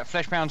a. Yeah,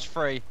 flesh pound's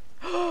free.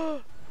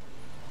 Eek.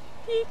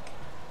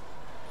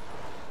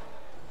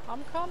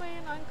 I'm coming,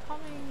 I'm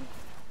coming.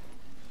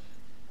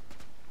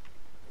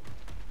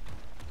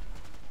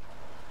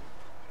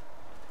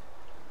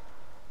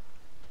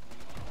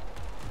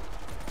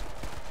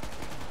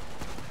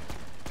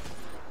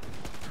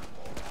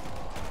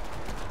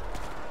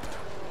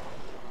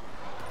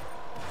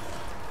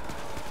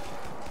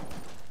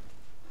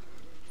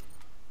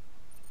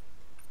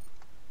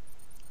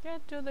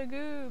 Get to the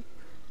goop.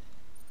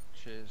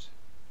 Cheers.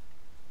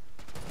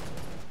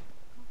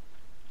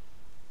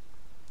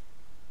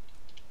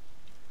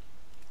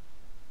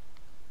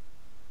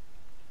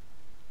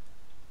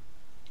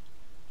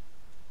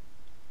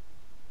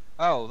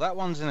 Oh, that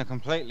one's in a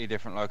completely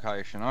different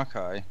location.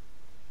 Okay.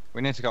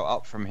 We need to go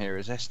up from here.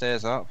 Is there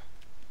stairs up?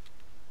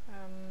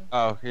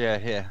 Oh, yeah,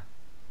 here.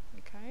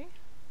 Okay.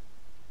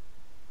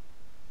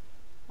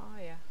 Oh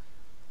yeah.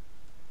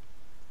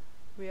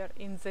 We are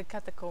in the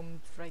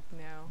catacombs right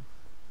now.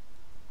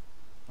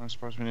 I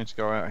suppose we need to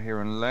go out here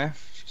and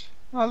left.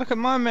 Oh, look at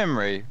my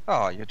memory.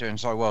 Oh, you're doing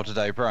so well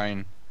today,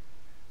 brain.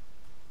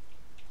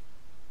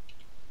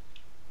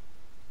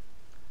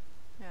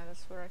 Yeah,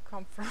 that's where I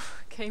come from.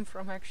 Came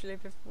from actually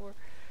before.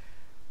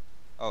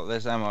 Oh,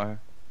 there's ammo.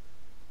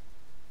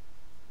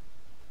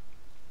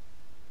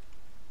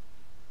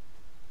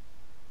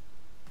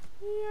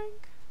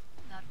 Yank.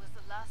 That was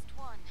the last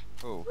one.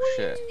 Oh,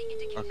 shit.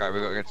 Okay, we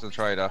gotta get to the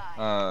trader.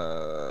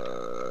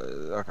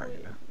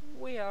 Okay.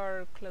 We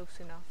are close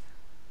enough.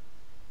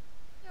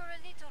 You're a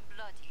little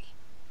bloody,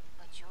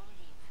 but you'll live.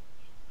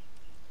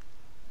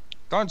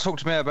 Don't talk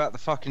to me about the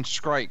fucking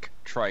Scrake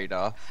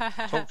trader.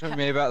 Talk to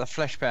me about the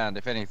flesh pound,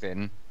 if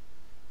anything.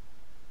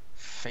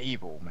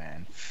 Feeble,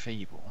 man.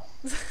 Feeble.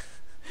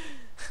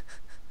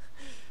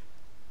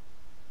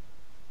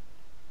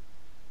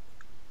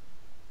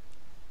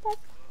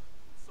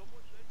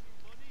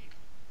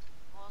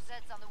 More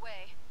zeds on the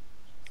way.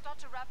 Start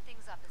to wrap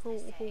things up, as they Who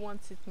say.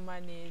 wants his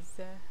money? Is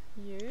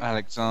you?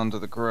 Alexander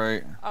the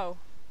Great. Oh.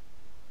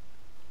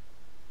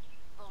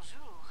 Bonjour.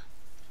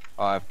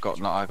 I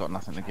got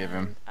nothing to give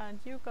him. And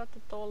you got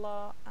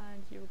 $1,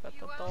 and you got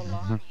You $1. owe me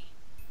money.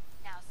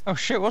 Now Oh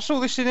shit, what's all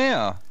this in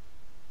here?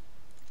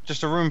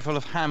 Just a room full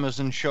of hammers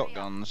and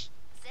shotguns.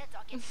 zeds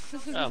are getting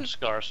closer.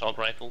 Scar assault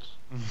rifles.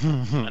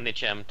 And the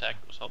HM tech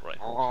assault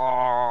rifles.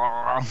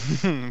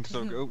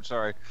 So good. Oh,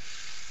 sorry.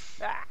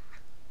 Ah.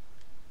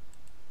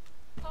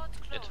 Port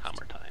It's closed.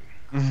 hammer time.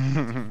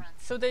 Difference.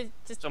 So they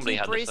just Somebody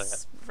keep had to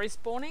say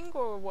respawning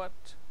or what?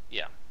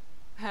 Yeah.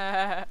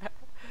 I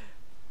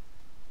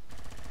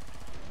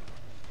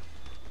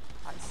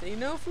see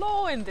no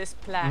flaw in this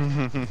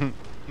plan.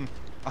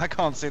 I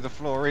can't see the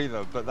floor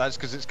either, but that's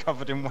because it's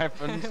covered in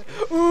weapons.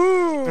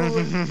 Ooh!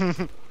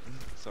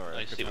 Sorry.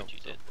 I couldn't see help what you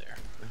did there.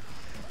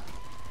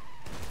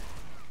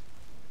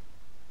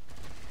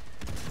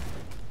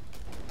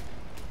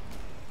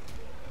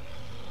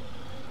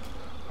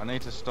 I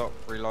need to stop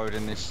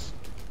reloading this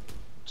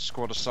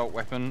squad assault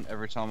weapon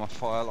every time I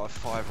fire like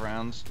 5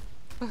 rounds.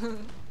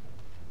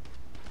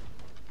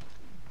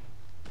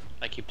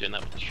 I keep doing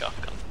that with the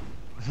shotgun.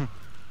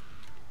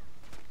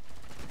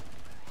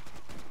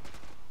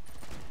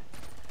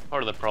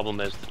 Part of the problem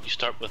is that you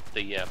start with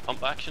the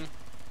pump action,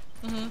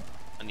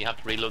 and you have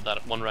to reload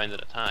that one round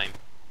at a time.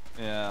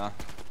 Yeah.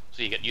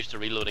 So you get used to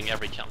reloading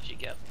every chance you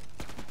get.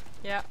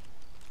 Yeah.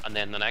 And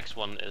then the next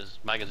one is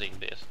magazine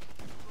based.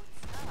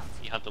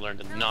 You have to learn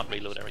to not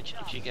reload every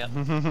chance you get.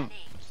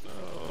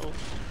 So,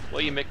 why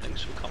you make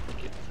things so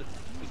complicated?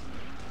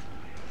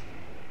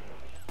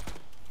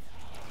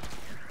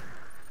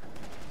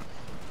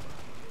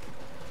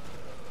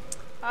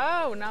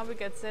 Oh, now we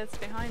get zeds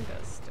behind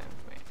us, don't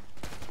we?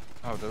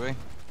 Oh, do we?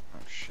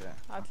 Oh shit.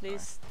 At Okay.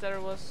 least there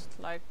was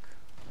like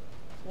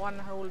one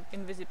whole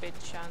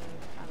invisibitch and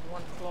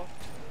one clot.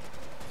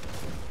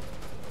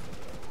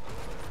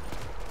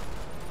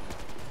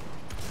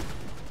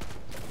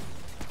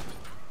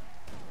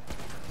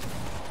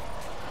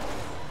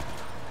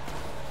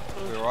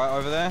 We alright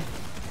over there?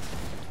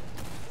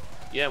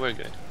 Yeah, we're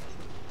good.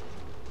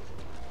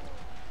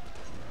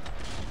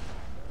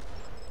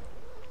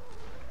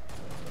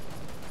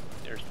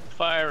 There's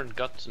fire and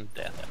guts and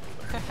death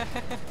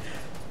everywhere.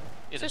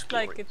 It is Just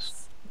like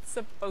glorious. it's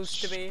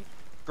supposed to be.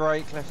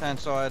 Scrake, left hand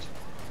side.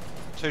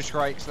 2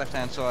 Scrakes, left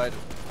hand side.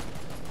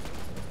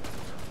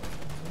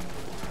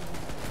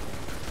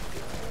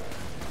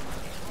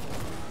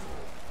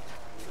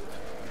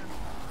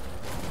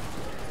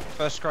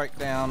 First Scrake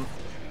down.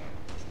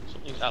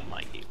 Something's at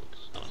my heels.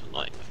 That was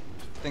annoying.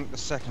 I think the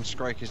second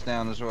Scrake is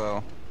down as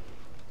well.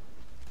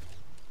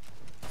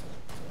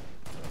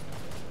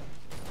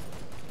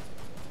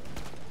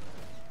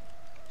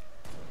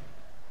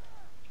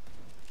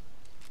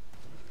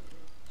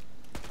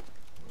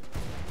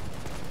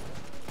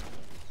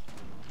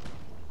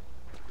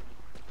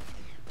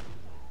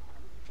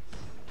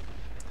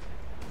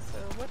 So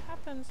what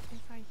happens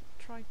if I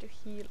try to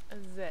heal a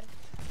Zed?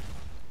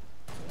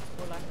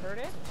 Will I hurt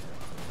it?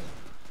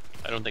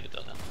 I don't think it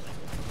does anything.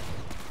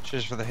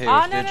 Cheers for the heal.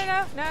 Ah,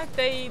 no.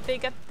 They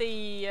get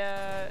the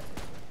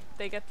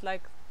they get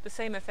like the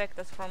same effect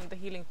as from the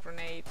healing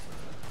grenade,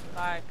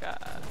 like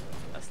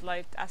a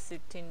slight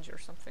acid tinge or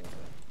something.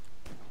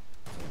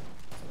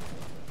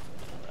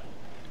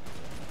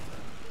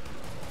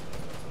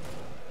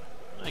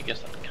 I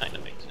guess that kind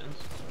of makes sense.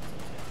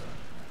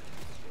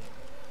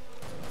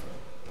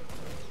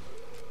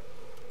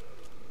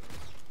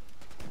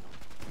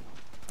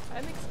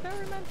 I'm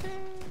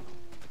experimenting.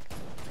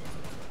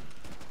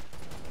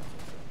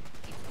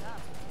 Keep it up.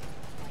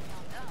 When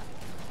you're done,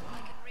 I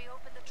can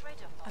reopen the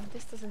trader vault. And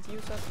this doesn't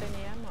use up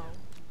any ammo.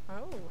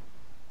 Oh.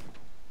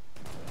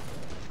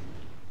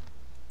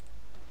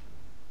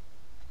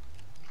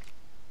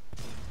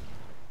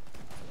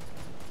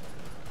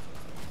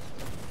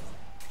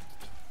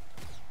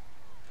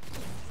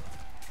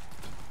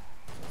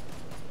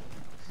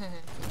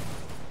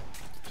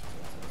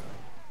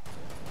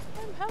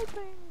 I'm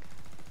helping.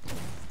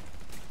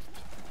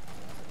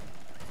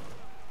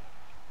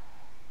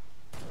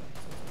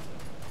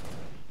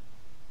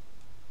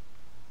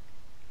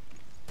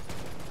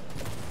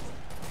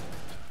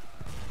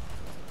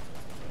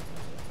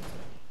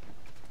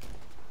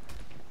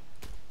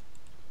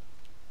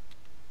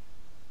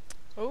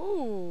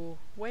 Ooh,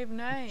 wave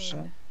 9.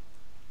 So-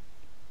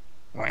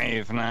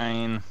 Wave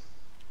 9.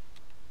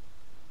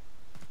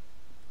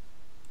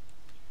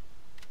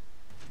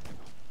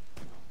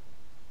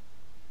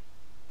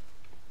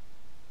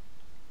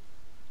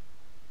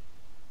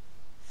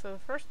 So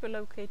first we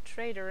locate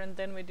trader and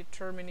then we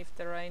determine if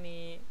there are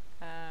any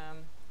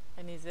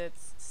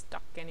Zeds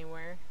stuck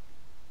anywhere.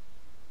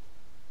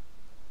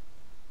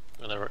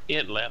 Well, there were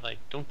 8 left. I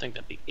don't think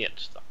that'd be 8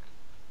 stuck.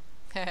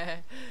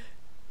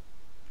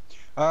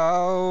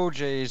 Oh,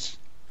 jeez.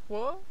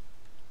 What?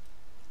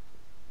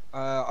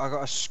 I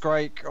got a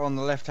Scrake on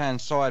the left hand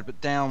side, but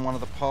down one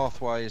of the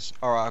pathways.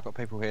 Alright, I've got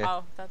people here.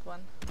 Oh, that one.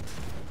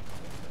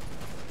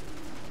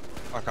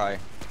 Okay.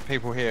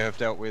 People here have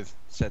dealt with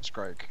said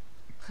Scrake.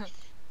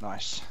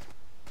 Nice.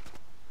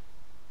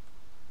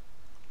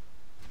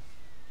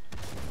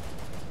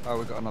 Oh,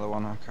 we got another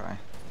one, okay.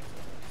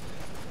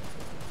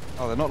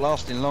 Oh, they're not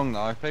lasting long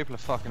though. People are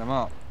fucking them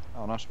up.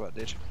 Oh, nice work,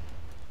 Didge.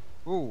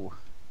 Ooh.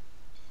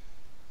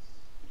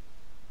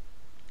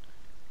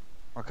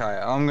 Okay,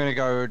 I'm gonna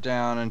go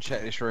down and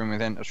check this room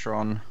with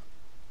Entertron.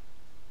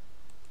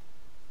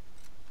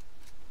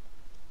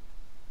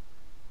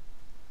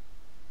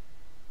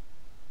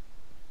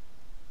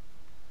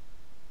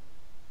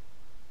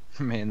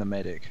 Me and the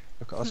medic.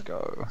 Look at us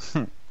go.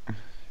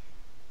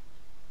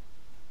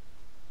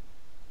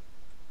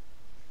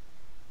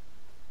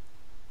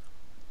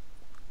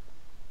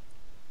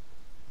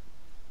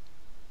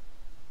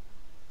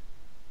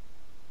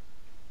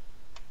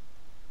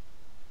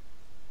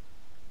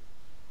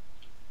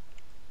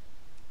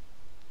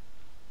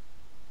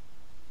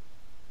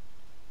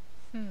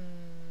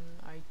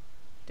 I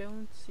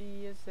don't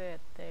see a Z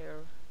there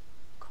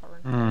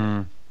currently.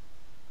 Hmm.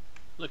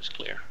 Looks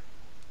clear.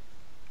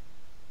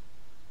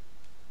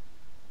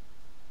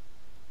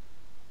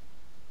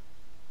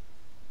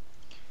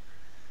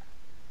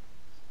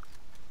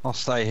 I'll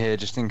stay here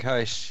just in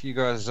case. You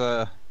guys,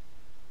 You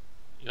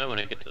don't want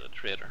to get to the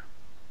trader.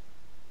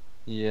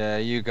 yeah,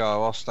 you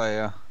go. I'll stay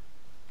here.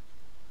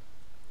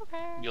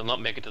 Okay. You'll not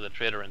make it to the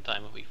trader in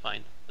time if we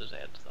find the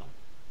Zeds, though.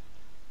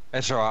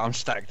 It's alright, I'm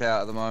stacked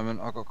out at the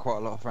moment. I've got quite a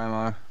lot of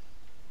ammo.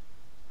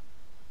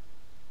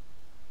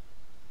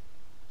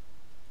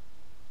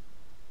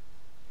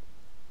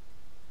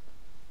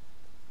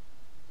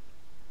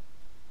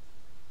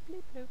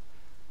 Bleep bloop.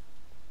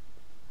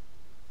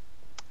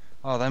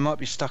 Oh, they might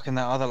be stuck in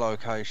that other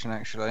location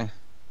actually.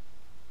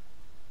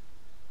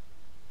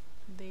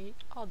 The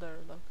other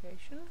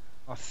location.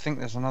 I think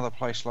there's another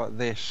place like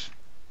this.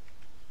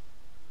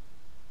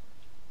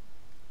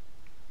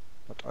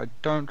 But I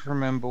don't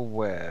remember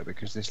where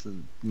because this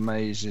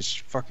maze is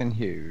fucking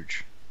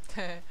huge.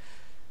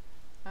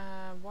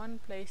 One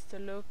place to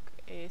look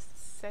is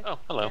Oh,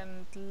 hello.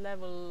 second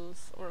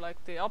levels, or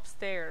like the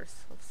upstairs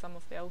of some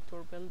of the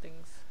outdoor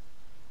buildings.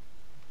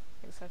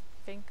 Because I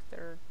think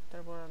there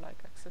were like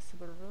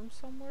accessible rooms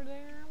somewhere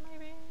there,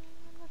 maybe?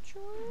 I'm not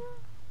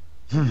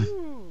sure.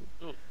 Ooh.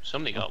 Oh,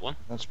 somebody got one.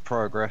 That's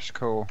progress,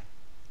 cool.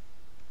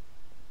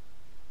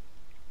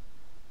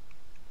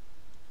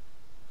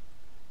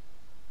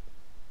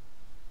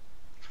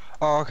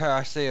 Oh, okay,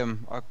 I see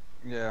him.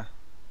 Yeah.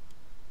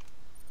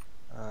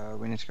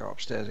 We need to go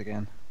upstairs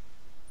again.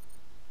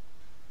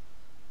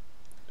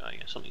 Oh,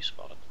 yeah, somebody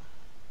spotted them.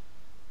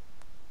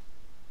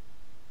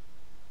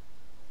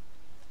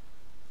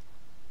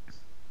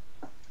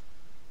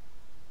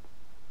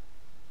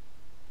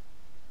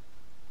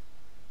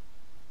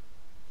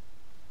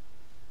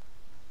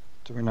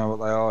 Do we know what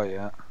they are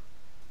yet?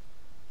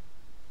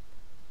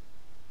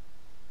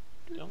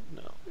 Don't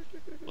know.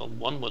 Well,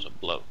 one was a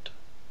bloat.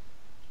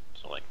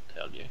 That's all I can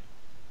tell you.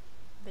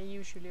 They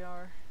usually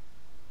are.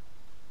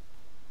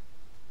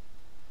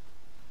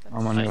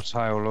 I'm on Nice.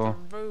 your tail, the Law.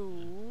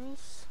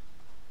 rules.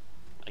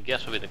 I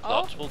guess maybe the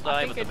clots will I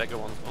die, think but the bigger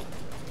ones won't.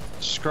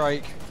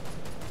 Scrake.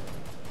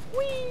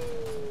 Whee!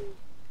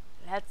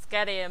 Let's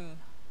get him.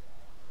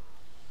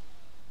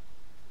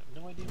 I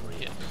have no idea where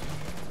he is.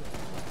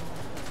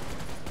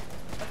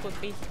 That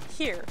would be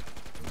here.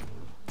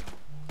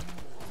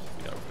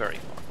 We are very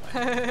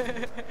far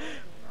away.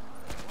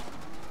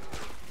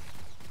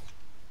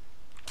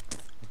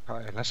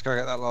 Okay, let's go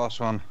get that last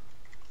one.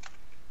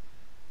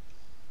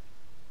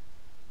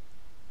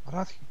 I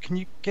don't think, can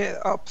you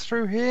get up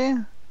through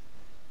here?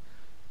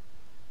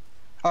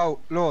 Oh,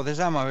 Law, there's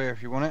ammo here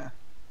if you want it.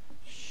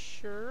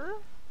 Sure.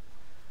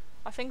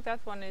 I think that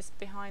one is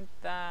behind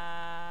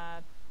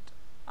that.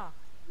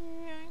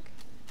 Yank.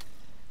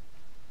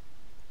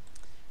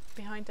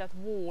 Behind that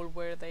wall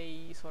where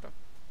they sort of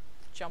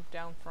jump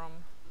down from.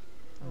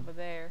 Over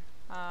there.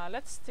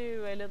 Let's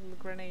do a little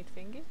grenade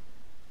thingy.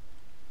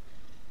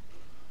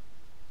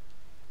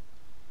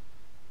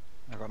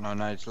 I've got no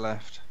nades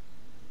left.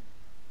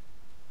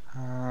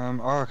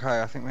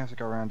 Okay, I think we have to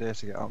go around here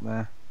to get up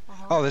there.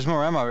 Oh, there's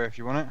more ammo here if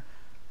you want it.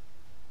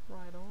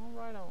 Right on,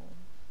 right on.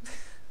 I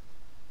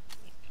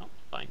can't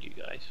find you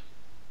guys.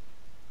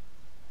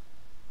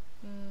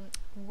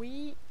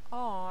 We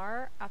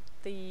are at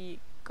the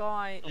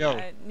guy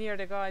Yo. near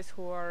the guys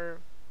who are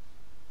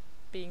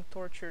being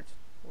tortured,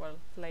 well,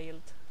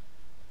 flayed.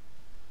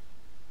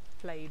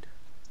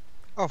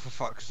 Oh, for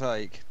fuck's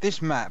sake.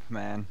 This map,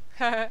 man.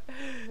 Yank.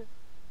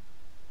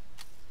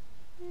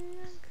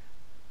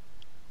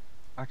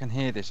 I can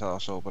hear this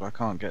arsehole, but I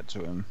can't get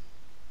to him.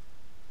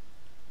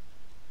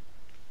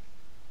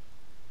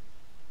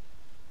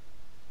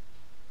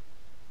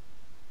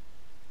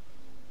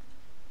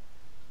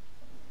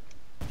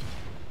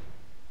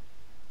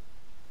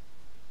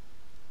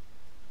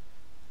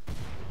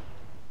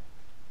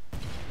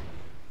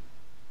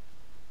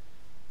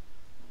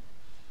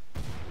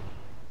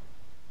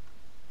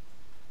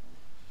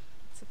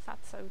 It's a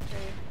fatso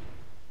too.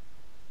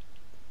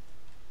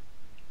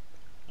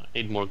 I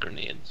need more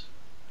grenades.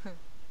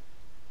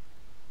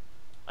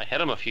 I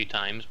hit him a few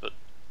times, but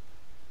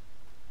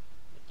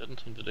it didn't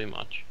seem to do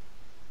much.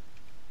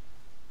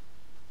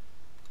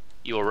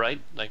 You were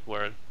right, like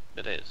where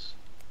it is.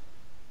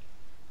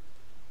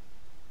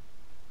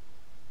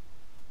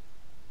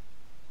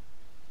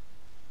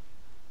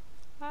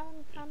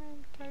 I'm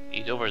coming to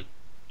you. He's over,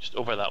 just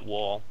over that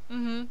wall.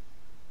 Mm-hmm.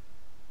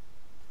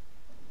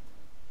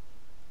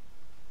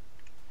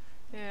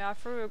 Yeah, I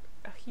threw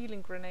a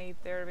healing grenade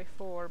there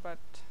before, but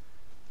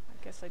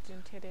I guess I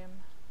didn't hit him.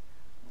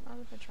 Well,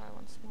 let me try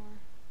once more.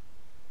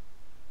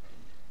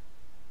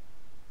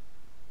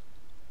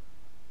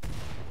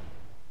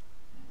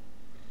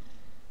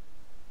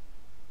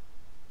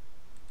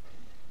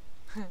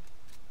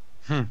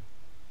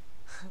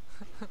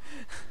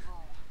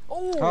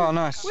 Oh,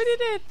 nice. We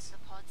did it! The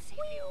pod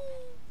safely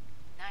open.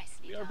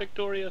 Nicely We are done.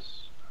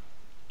 victorious.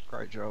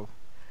 Great job.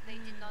 They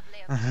did not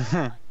lay a claw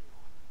on you.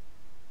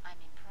 I'm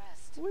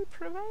impressed. We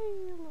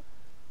prevail!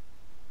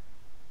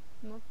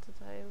 Not that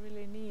I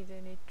really need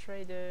any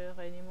trader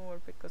anymore,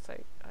 because I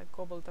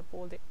gobbled up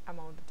all the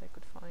ammo that I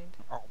could find.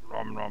 Oh,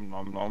 nom nom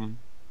nom nom.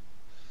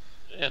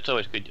 Yeah, it's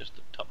always good just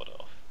to top it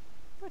off.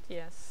 But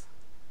yes,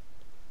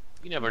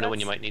 You never know when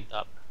you That's- might need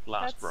that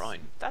last round.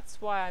 that's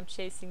why I'm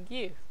chasing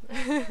you.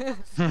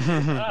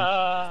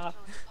 Ah,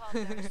 Close the pod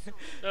very soon.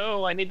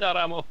 no, I need that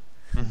ammo.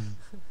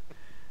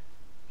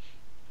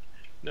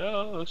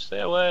 No, stay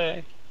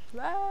away.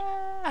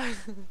 Ah!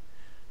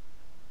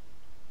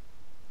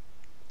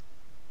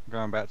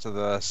 Going back to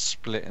the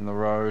split in the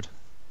road.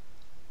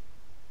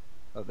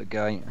 At the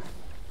gate.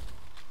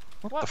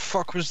 What What? the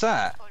fuck was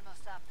that?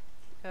 Almost up.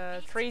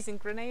 Freezing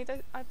grenade,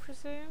 I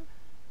presume.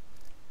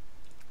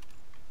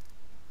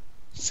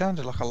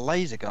 Sounded like a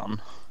laser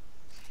gun.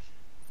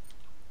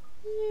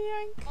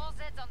 Yank. More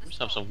Zeds on the We have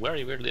some stove.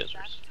 very weird Back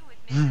lasers. to it,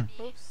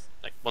 maybe. Oops.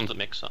 Like ones that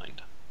make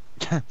sound.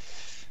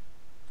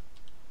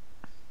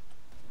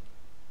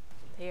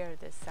 They're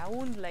the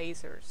sound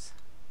lasers.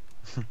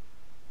 The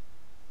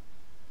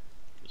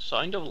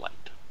sound of light.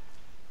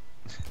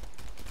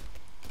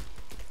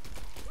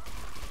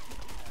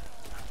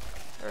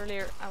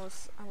 Earlier, I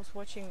was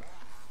watching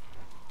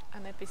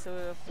an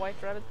episode of White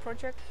Rabbit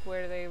Project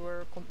where they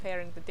were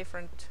comparing the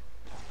different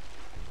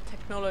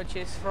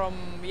technologies from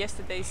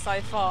yesterday's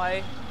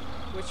sci-fi,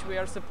 which we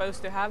are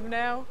supposed to have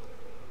now.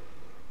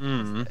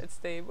 Mm. It's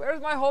the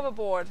where's my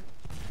hoverboard?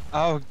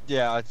 Oh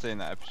yeah, I'd seen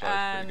that episode.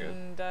 It's pretty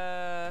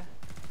good.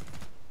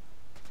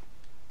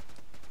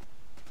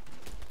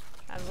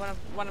 And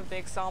one of the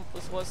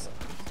examples was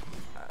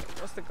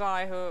the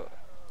guy who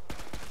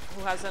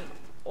has an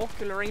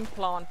ocular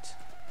implant.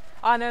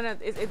 Ah no,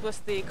 it was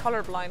the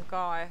colorblind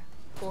guy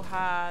who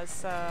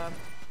has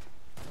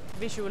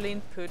visual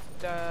input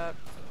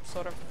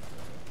sort of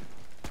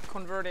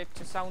converted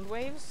to sound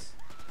waves.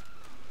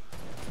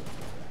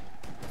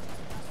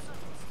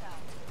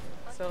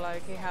 So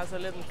like he has a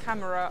little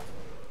camera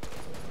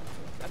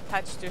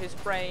attached to his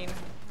brain,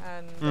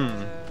 and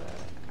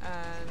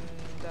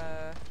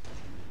the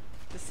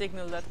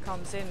signal that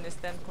comes in is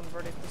then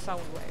converted to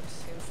sound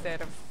waves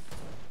instead of,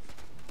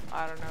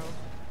 I don't know.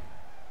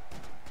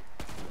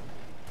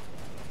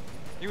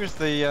 He was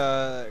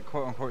the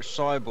quote-unquote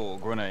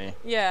cyborg, wasn't he?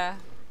 Yeah.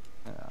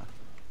 Yeah.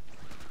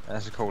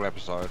 That's a cool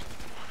episode.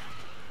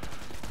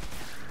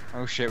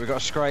 Oh shit, we got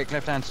a Scrake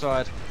left-hand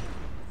side.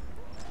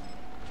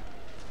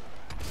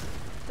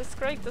 The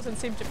Scrake doesn't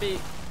seem to be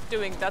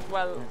doing that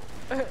well.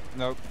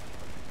 Nope.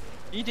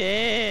 He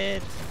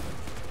did!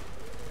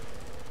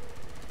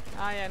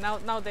 Ah yeah,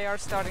 now they are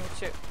starting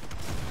to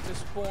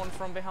spawn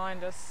from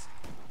behind us.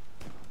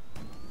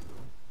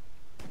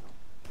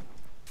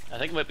 I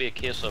think it might be a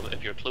case of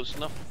if you're close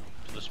enough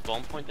to the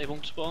spawn point, they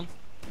won't spawn.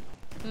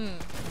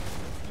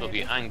 So if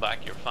you hang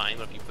back, you're fine,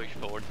 but if you push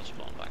forward, they'll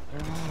spawn back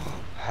there.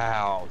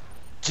 How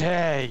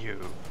dare you!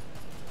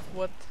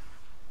 What?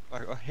 I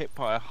got hit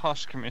by a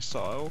husk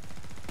missile.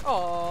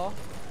 Oh.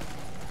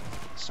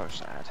 So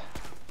sad.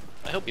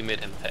 I hope you made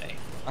him pay.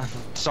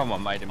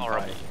 Someone made him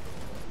Horrible. pay.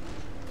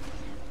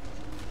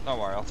 Don't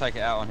worry, I'll take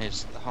it out on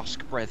his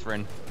husk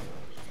brethren.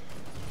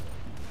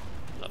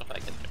 Not if I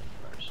get there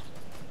first.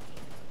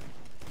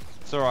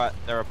 It's alright,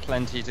 there are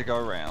plenty to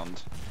go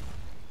round.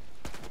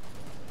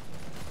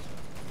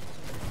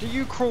 Do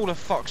you crawl a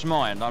fox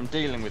mind? I'm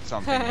dealing with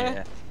something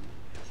here.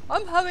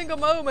 I'm having a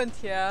moment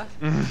here.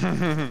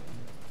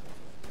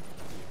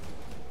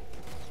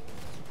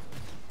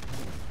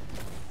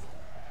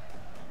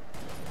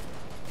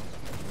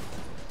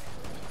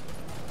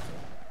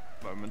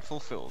 Moment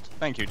fulfilled.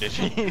 Thank you,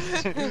 Digi. Nearly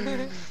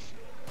cleared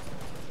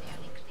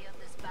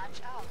this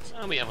batch out.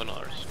 And we have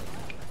another.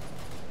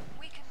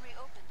 We can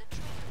reopen the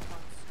trading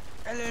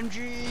pods.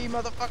 LMG,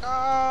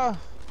 motherfucker!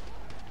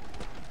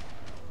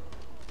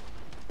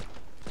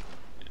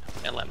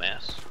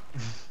 LMS.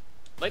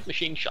 Light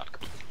machine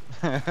shotgun.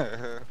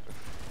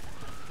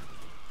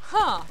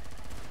 Huh.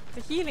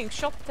 The healing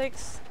shot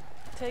takes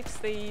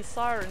the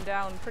siren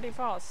down pretty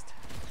fast.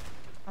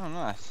 Oh,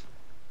 nice.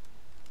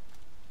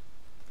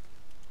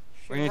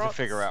 She We need to rots-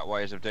 figure out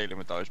ways of dealing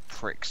with those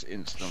pricks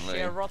instantly.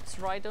 She rots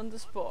right on the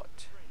spot.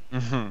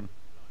 Oh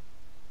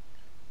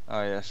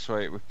yeah,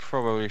 sweet. We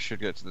probably should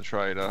get to the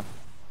trader.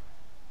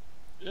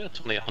 Yeah, it's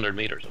only 100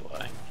 meters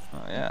away.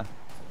 Oh yeah.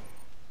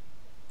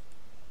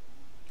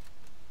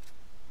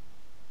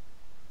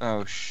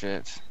 Oh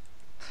shit.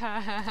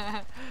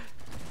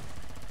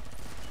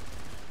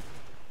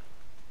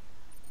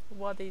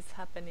 What is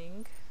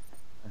happening?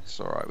 It's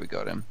alright, we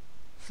got him.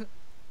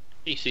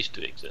 He ceased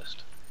to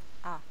exist.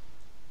 Ah.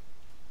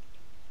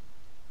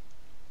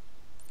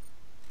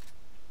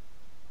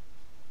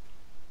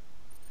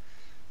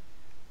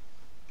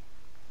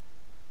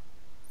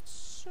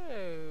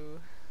 So...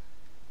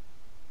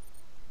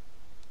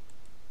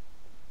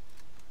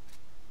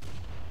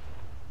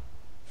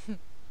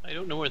 I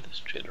don't know where this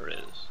trader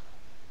is.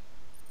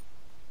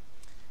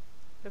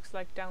 Looks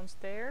like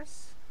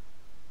downstairs,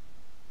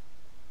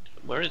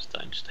 But where is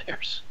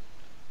downstairs?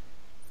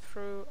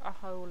 through a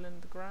hole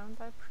in the ground,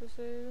 I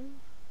presume.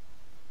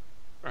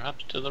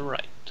 Perhaps to the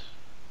right.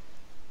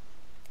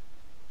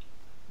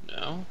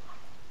 No?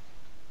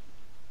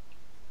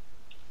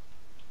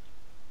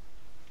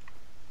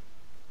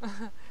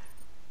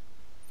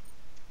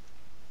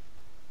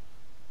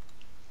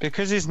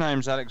 Because his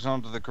name's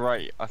Alexander the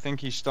Great, I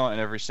think he's starting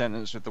every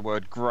sentence with the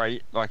word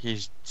great, like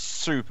he's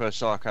super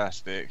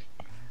sarcastic.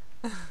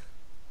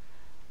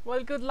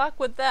 Well, good luck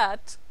with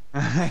that.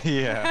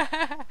 Yeah.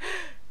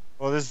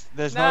 Well, there's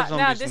no Nah,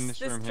 zombies this in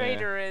this room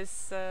trader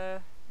is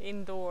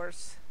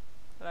indoors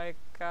like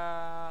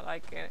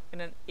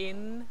in an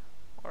inn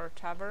or a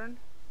tavern.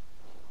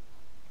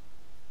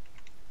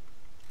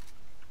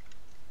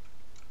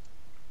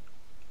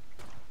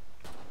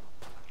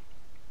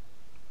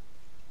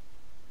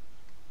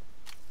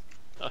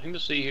 Nothing to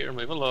see here.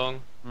 Move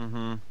along.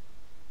 Mm-hmm.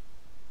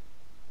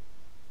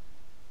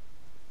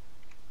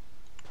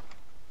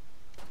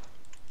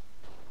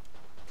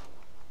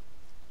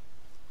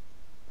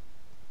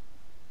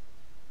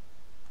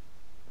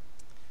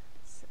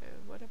 So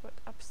what about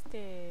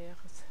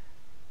upstairs?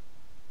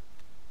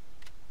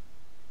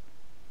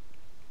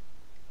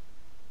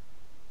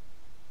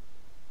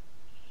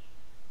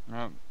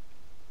 Yep.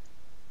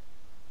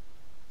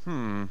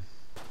 Hmm.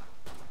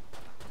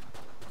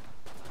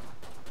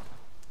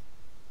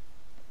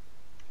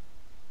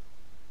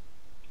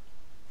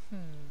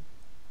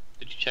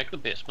 Did you check the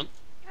basement?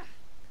 Not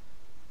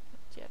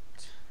yet.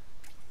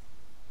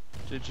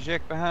 Did you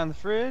check behind the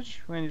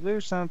fridge? When you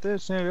lose something,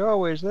 it's nearly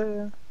always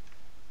there.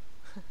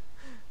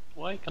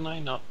 Why can I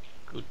not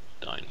go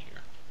down here?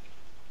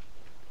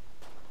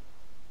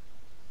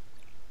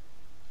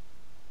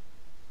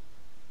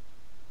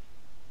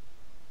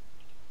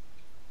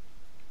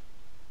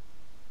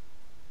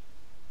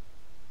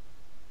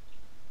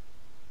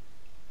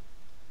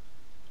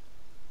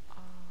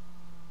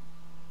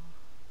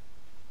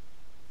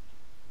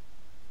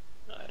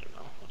 I don't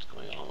know what's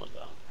going on with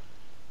that.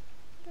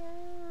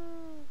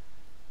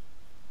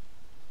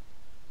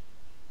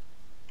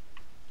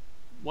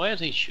 Why is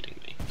he shooting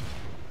me?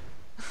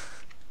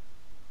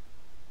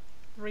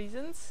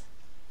 Reasons?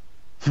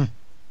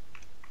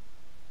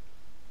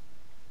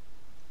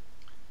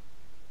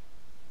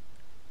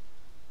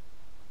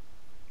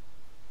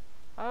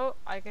 Oh,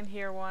 I can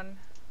hear one.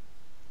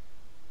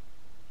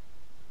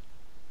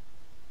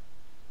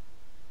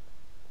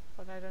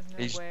 But I don't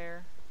know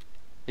where.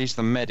 He's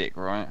the medic,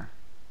 right?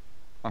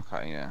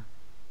 Okay, yeah.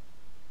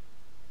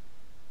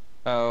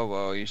 Oh,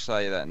 well, you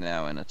say that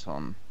now,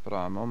 Enaton, but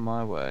I'm on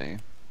my way.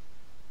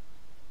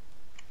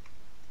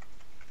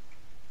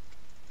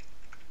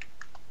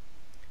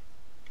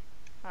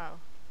 Oh.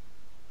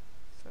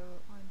 So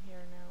I'm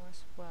here now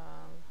as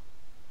well.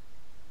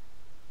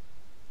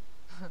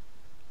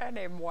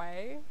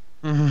 Anyway.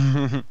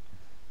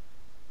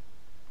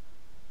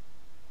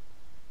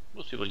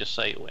 Most people just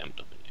say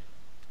OMW.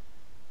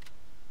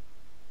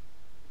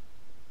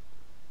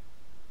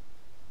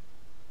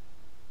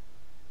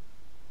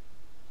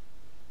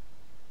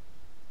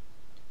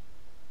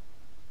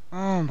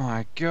 Oh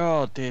my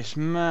god, this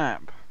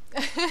map.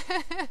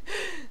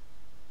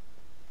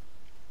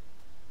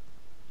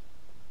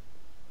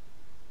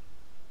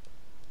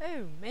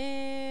 Oh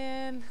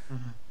man.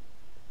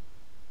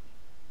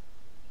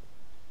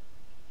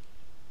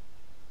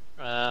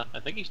 I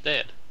think he's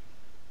dead.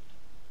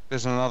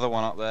 There's another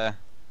one up there.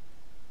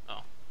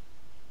 Oh.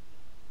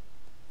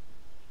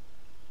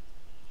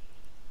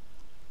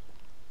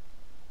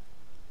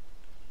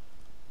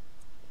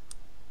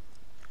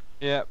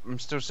 Yep, I'm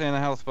still seeing a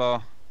health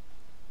bar.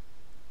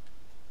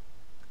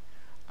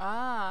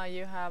 Ah,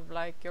 you have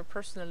like your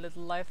personal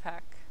little life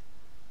hack.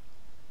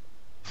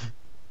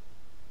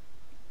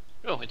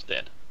 Oh, it's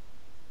dead.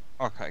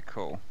 Okay,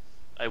 cool.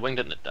 I winged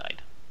it and it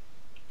died.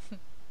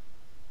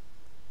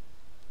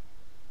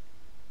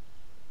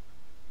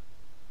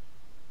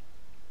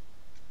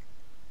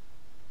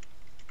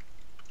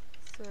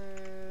 So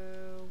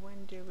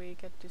when do we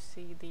get to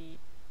see the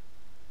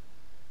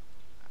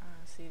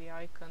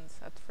icons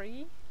at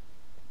 3?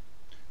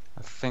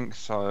 I think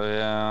so,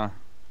 yeah.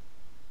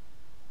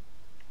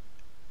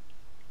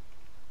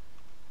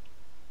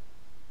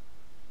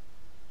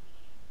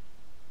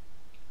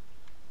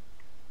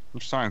 I'm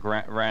just throwing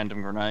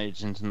random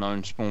grenades into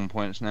known spawn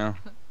points now.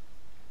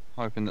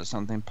 Hoping that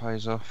something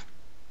pays off.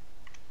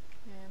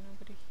 Yeah,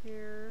 nobody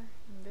here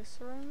in this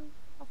room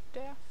of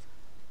death.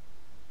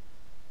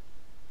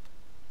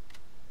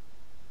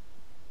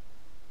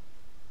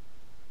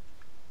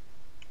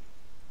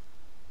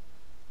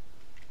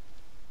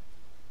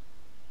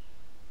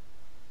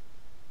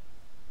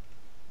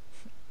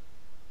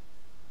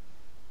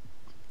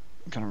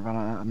 I'm gonna run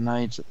out of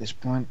nades at this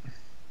point.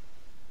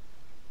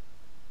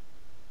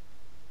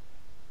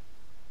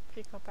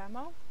 Pick up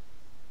ammo.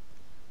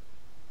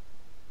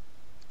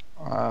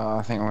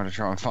 I think I'm gonna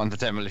try and find the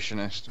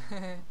demolitionist.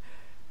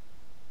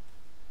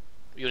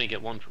 You only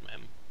get one from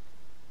him.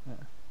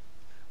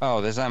 Oh,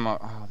 there's ammo.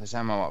 Oh, there's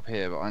ammo up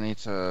here, but I need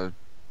to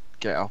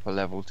get up a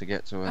level to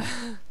get to it.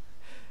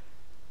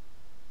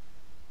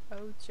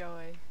 Oh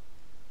joy.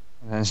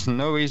 There's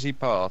no easy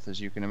path, as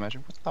you can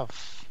imagine. What the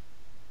f...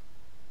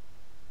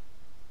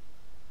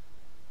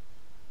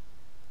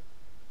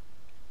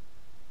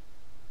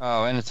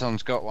 Oh,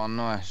 Enaton's got one,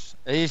 nice.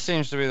 He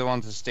seems to be the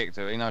one to stick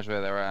to, he knows where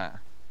they're at.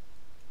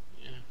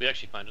 Yeah, we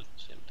actually found it at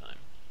the same time.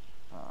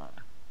 Alright.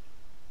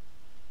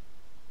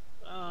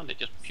 Oh, they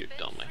just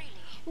puked on me.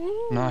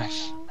 Ooh.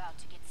 Nice. About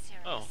to get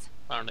serious. Oh,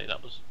 apparently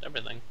that was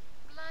everything.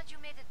 Glad you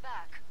made it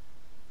back.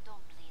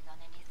 Don't bleed on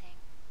anything.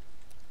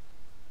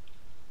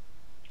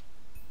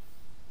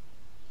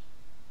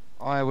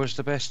 I was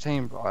the best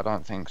team, but I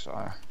don't think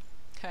so.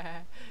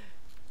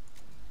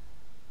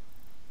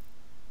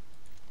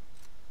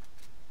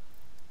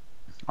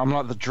 I'm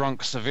like the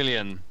drunk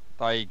civilian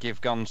they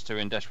give guns to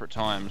in desperate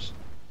times.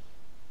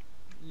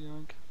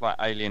 Yoink. Like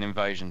alien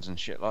invasions and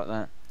shit like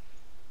that.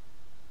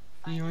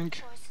 Final Yoink.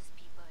 choices,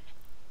 people.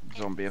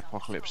 Zombie Enemies on the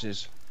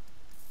apocalypses.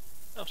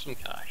 Have some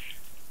cash.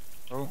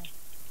 Oh.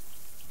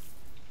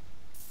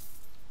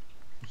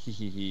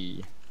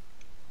 Hehehe.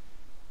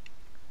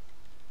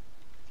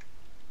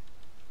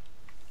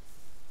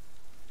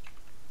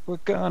 We're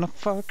gonna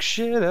fuck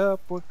shit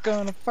up. We're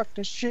gonna fuck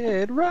this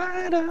shit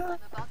right floor.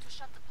 up. I'm about to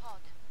shut the pod.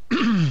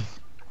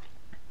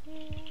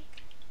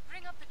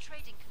 Bring up the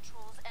trading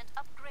controls and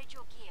upgrade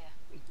your gear.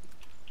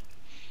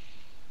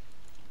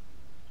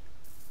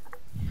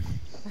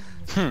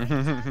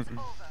 Turns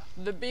over.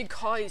 The big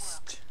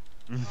heist.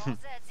 All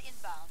zeds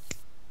inbound.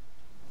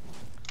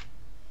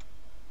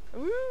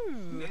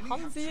 Ooh,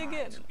 Hansi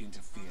again.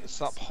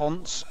 What's up,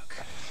 Hans?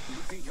 You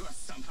think you are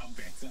somehow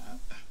better?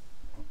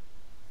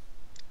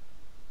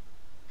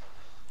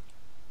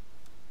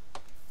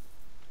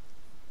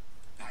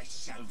 I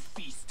shall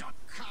feast on.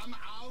 Come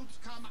out,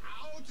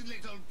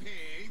 little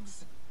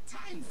pigs.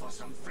 Time for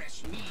some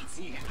fresh meat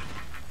here.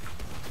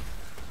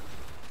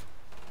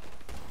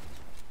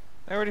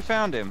 They already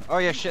found him. Oh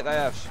yeah, shit, they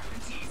have.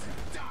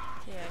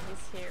 Yeah,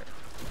 he's here.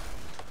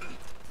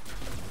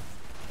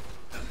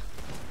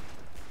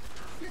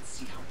 Let's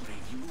see how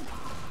brave you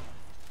are.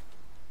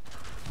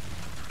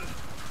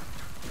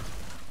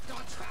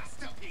 Dodge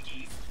faster,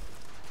 piggies.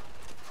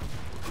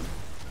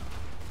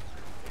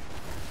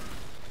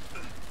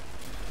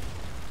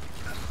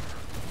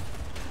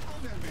 Oh,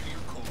 then will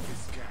you call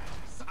this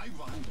gas? I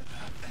wonder.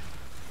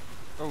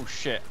 Oh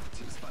shit.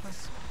 Tis but a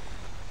song.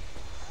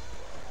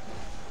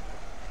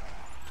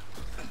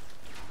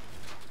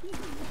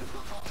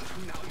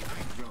 Now I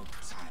grow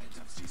tired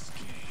of this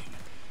game.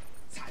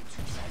 Time to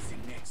try the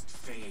next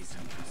phase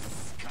of the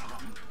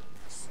scum.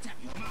 Step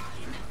your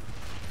mind.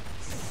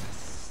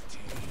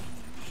 Sustain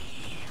me.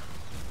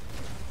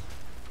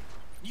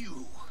 You,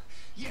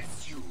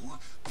 yes you,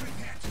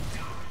 prepare to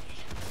die.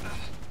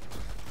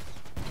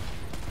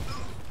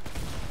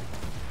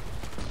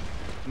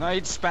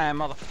 Nade spam,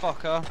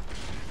 motherfucker.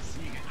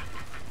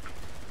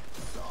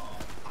 So,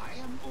 I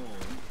am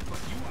old, but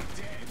you are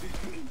dead.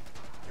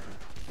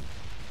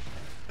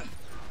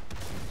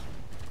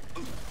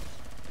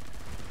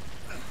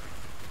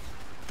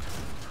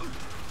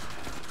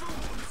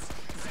 Fools,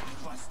 that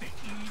was the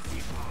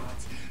easy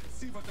part.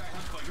 See what I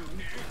have for you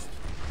next.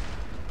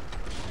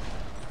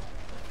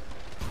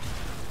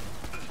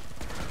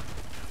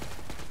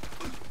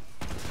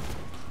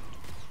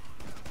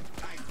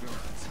 I grow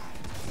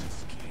tired of this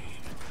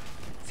game.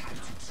 Time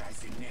to try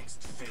the next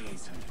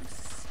phase of you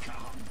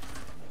scum.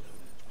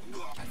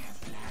 I have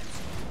plans.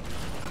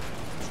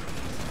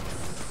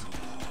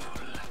 Soul.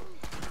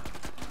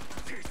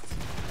 This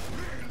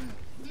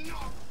will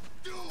not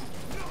do.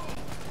 No,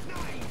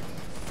 nine.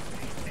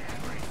 Face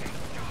everything,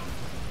 scum.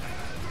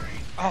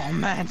 Everything. Oh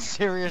man,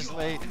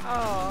 seriously.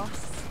 Oh,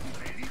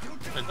 Ready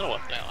to I don't know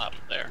what the hell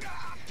happened there.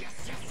 Yes,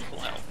 yes,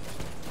 Well, hell.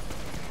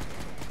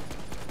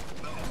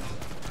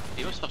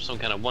 He must have some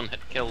kind of one-hit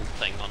kill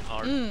thing on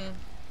hard.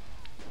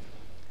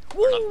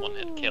 Or not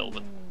one-hit kill,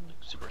 but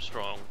like super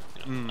strong,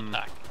 you know,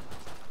 attack.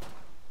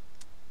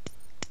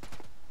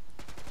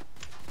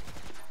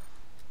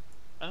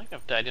 I think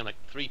I've died him like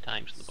 3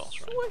 times in the boss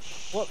round.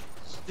 whoosh. What's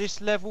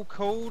this level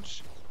called?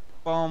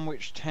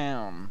 Barnwich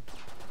Town.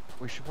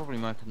 We should probably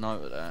make a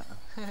note of that.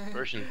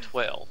 Version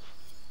 12.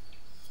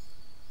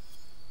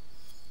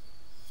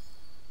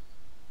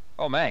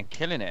 Oh man,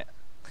 killing it.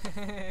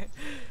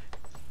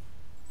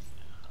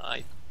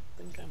 I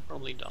think I'm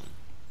probably done.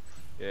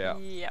 Yeah.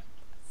 Yep.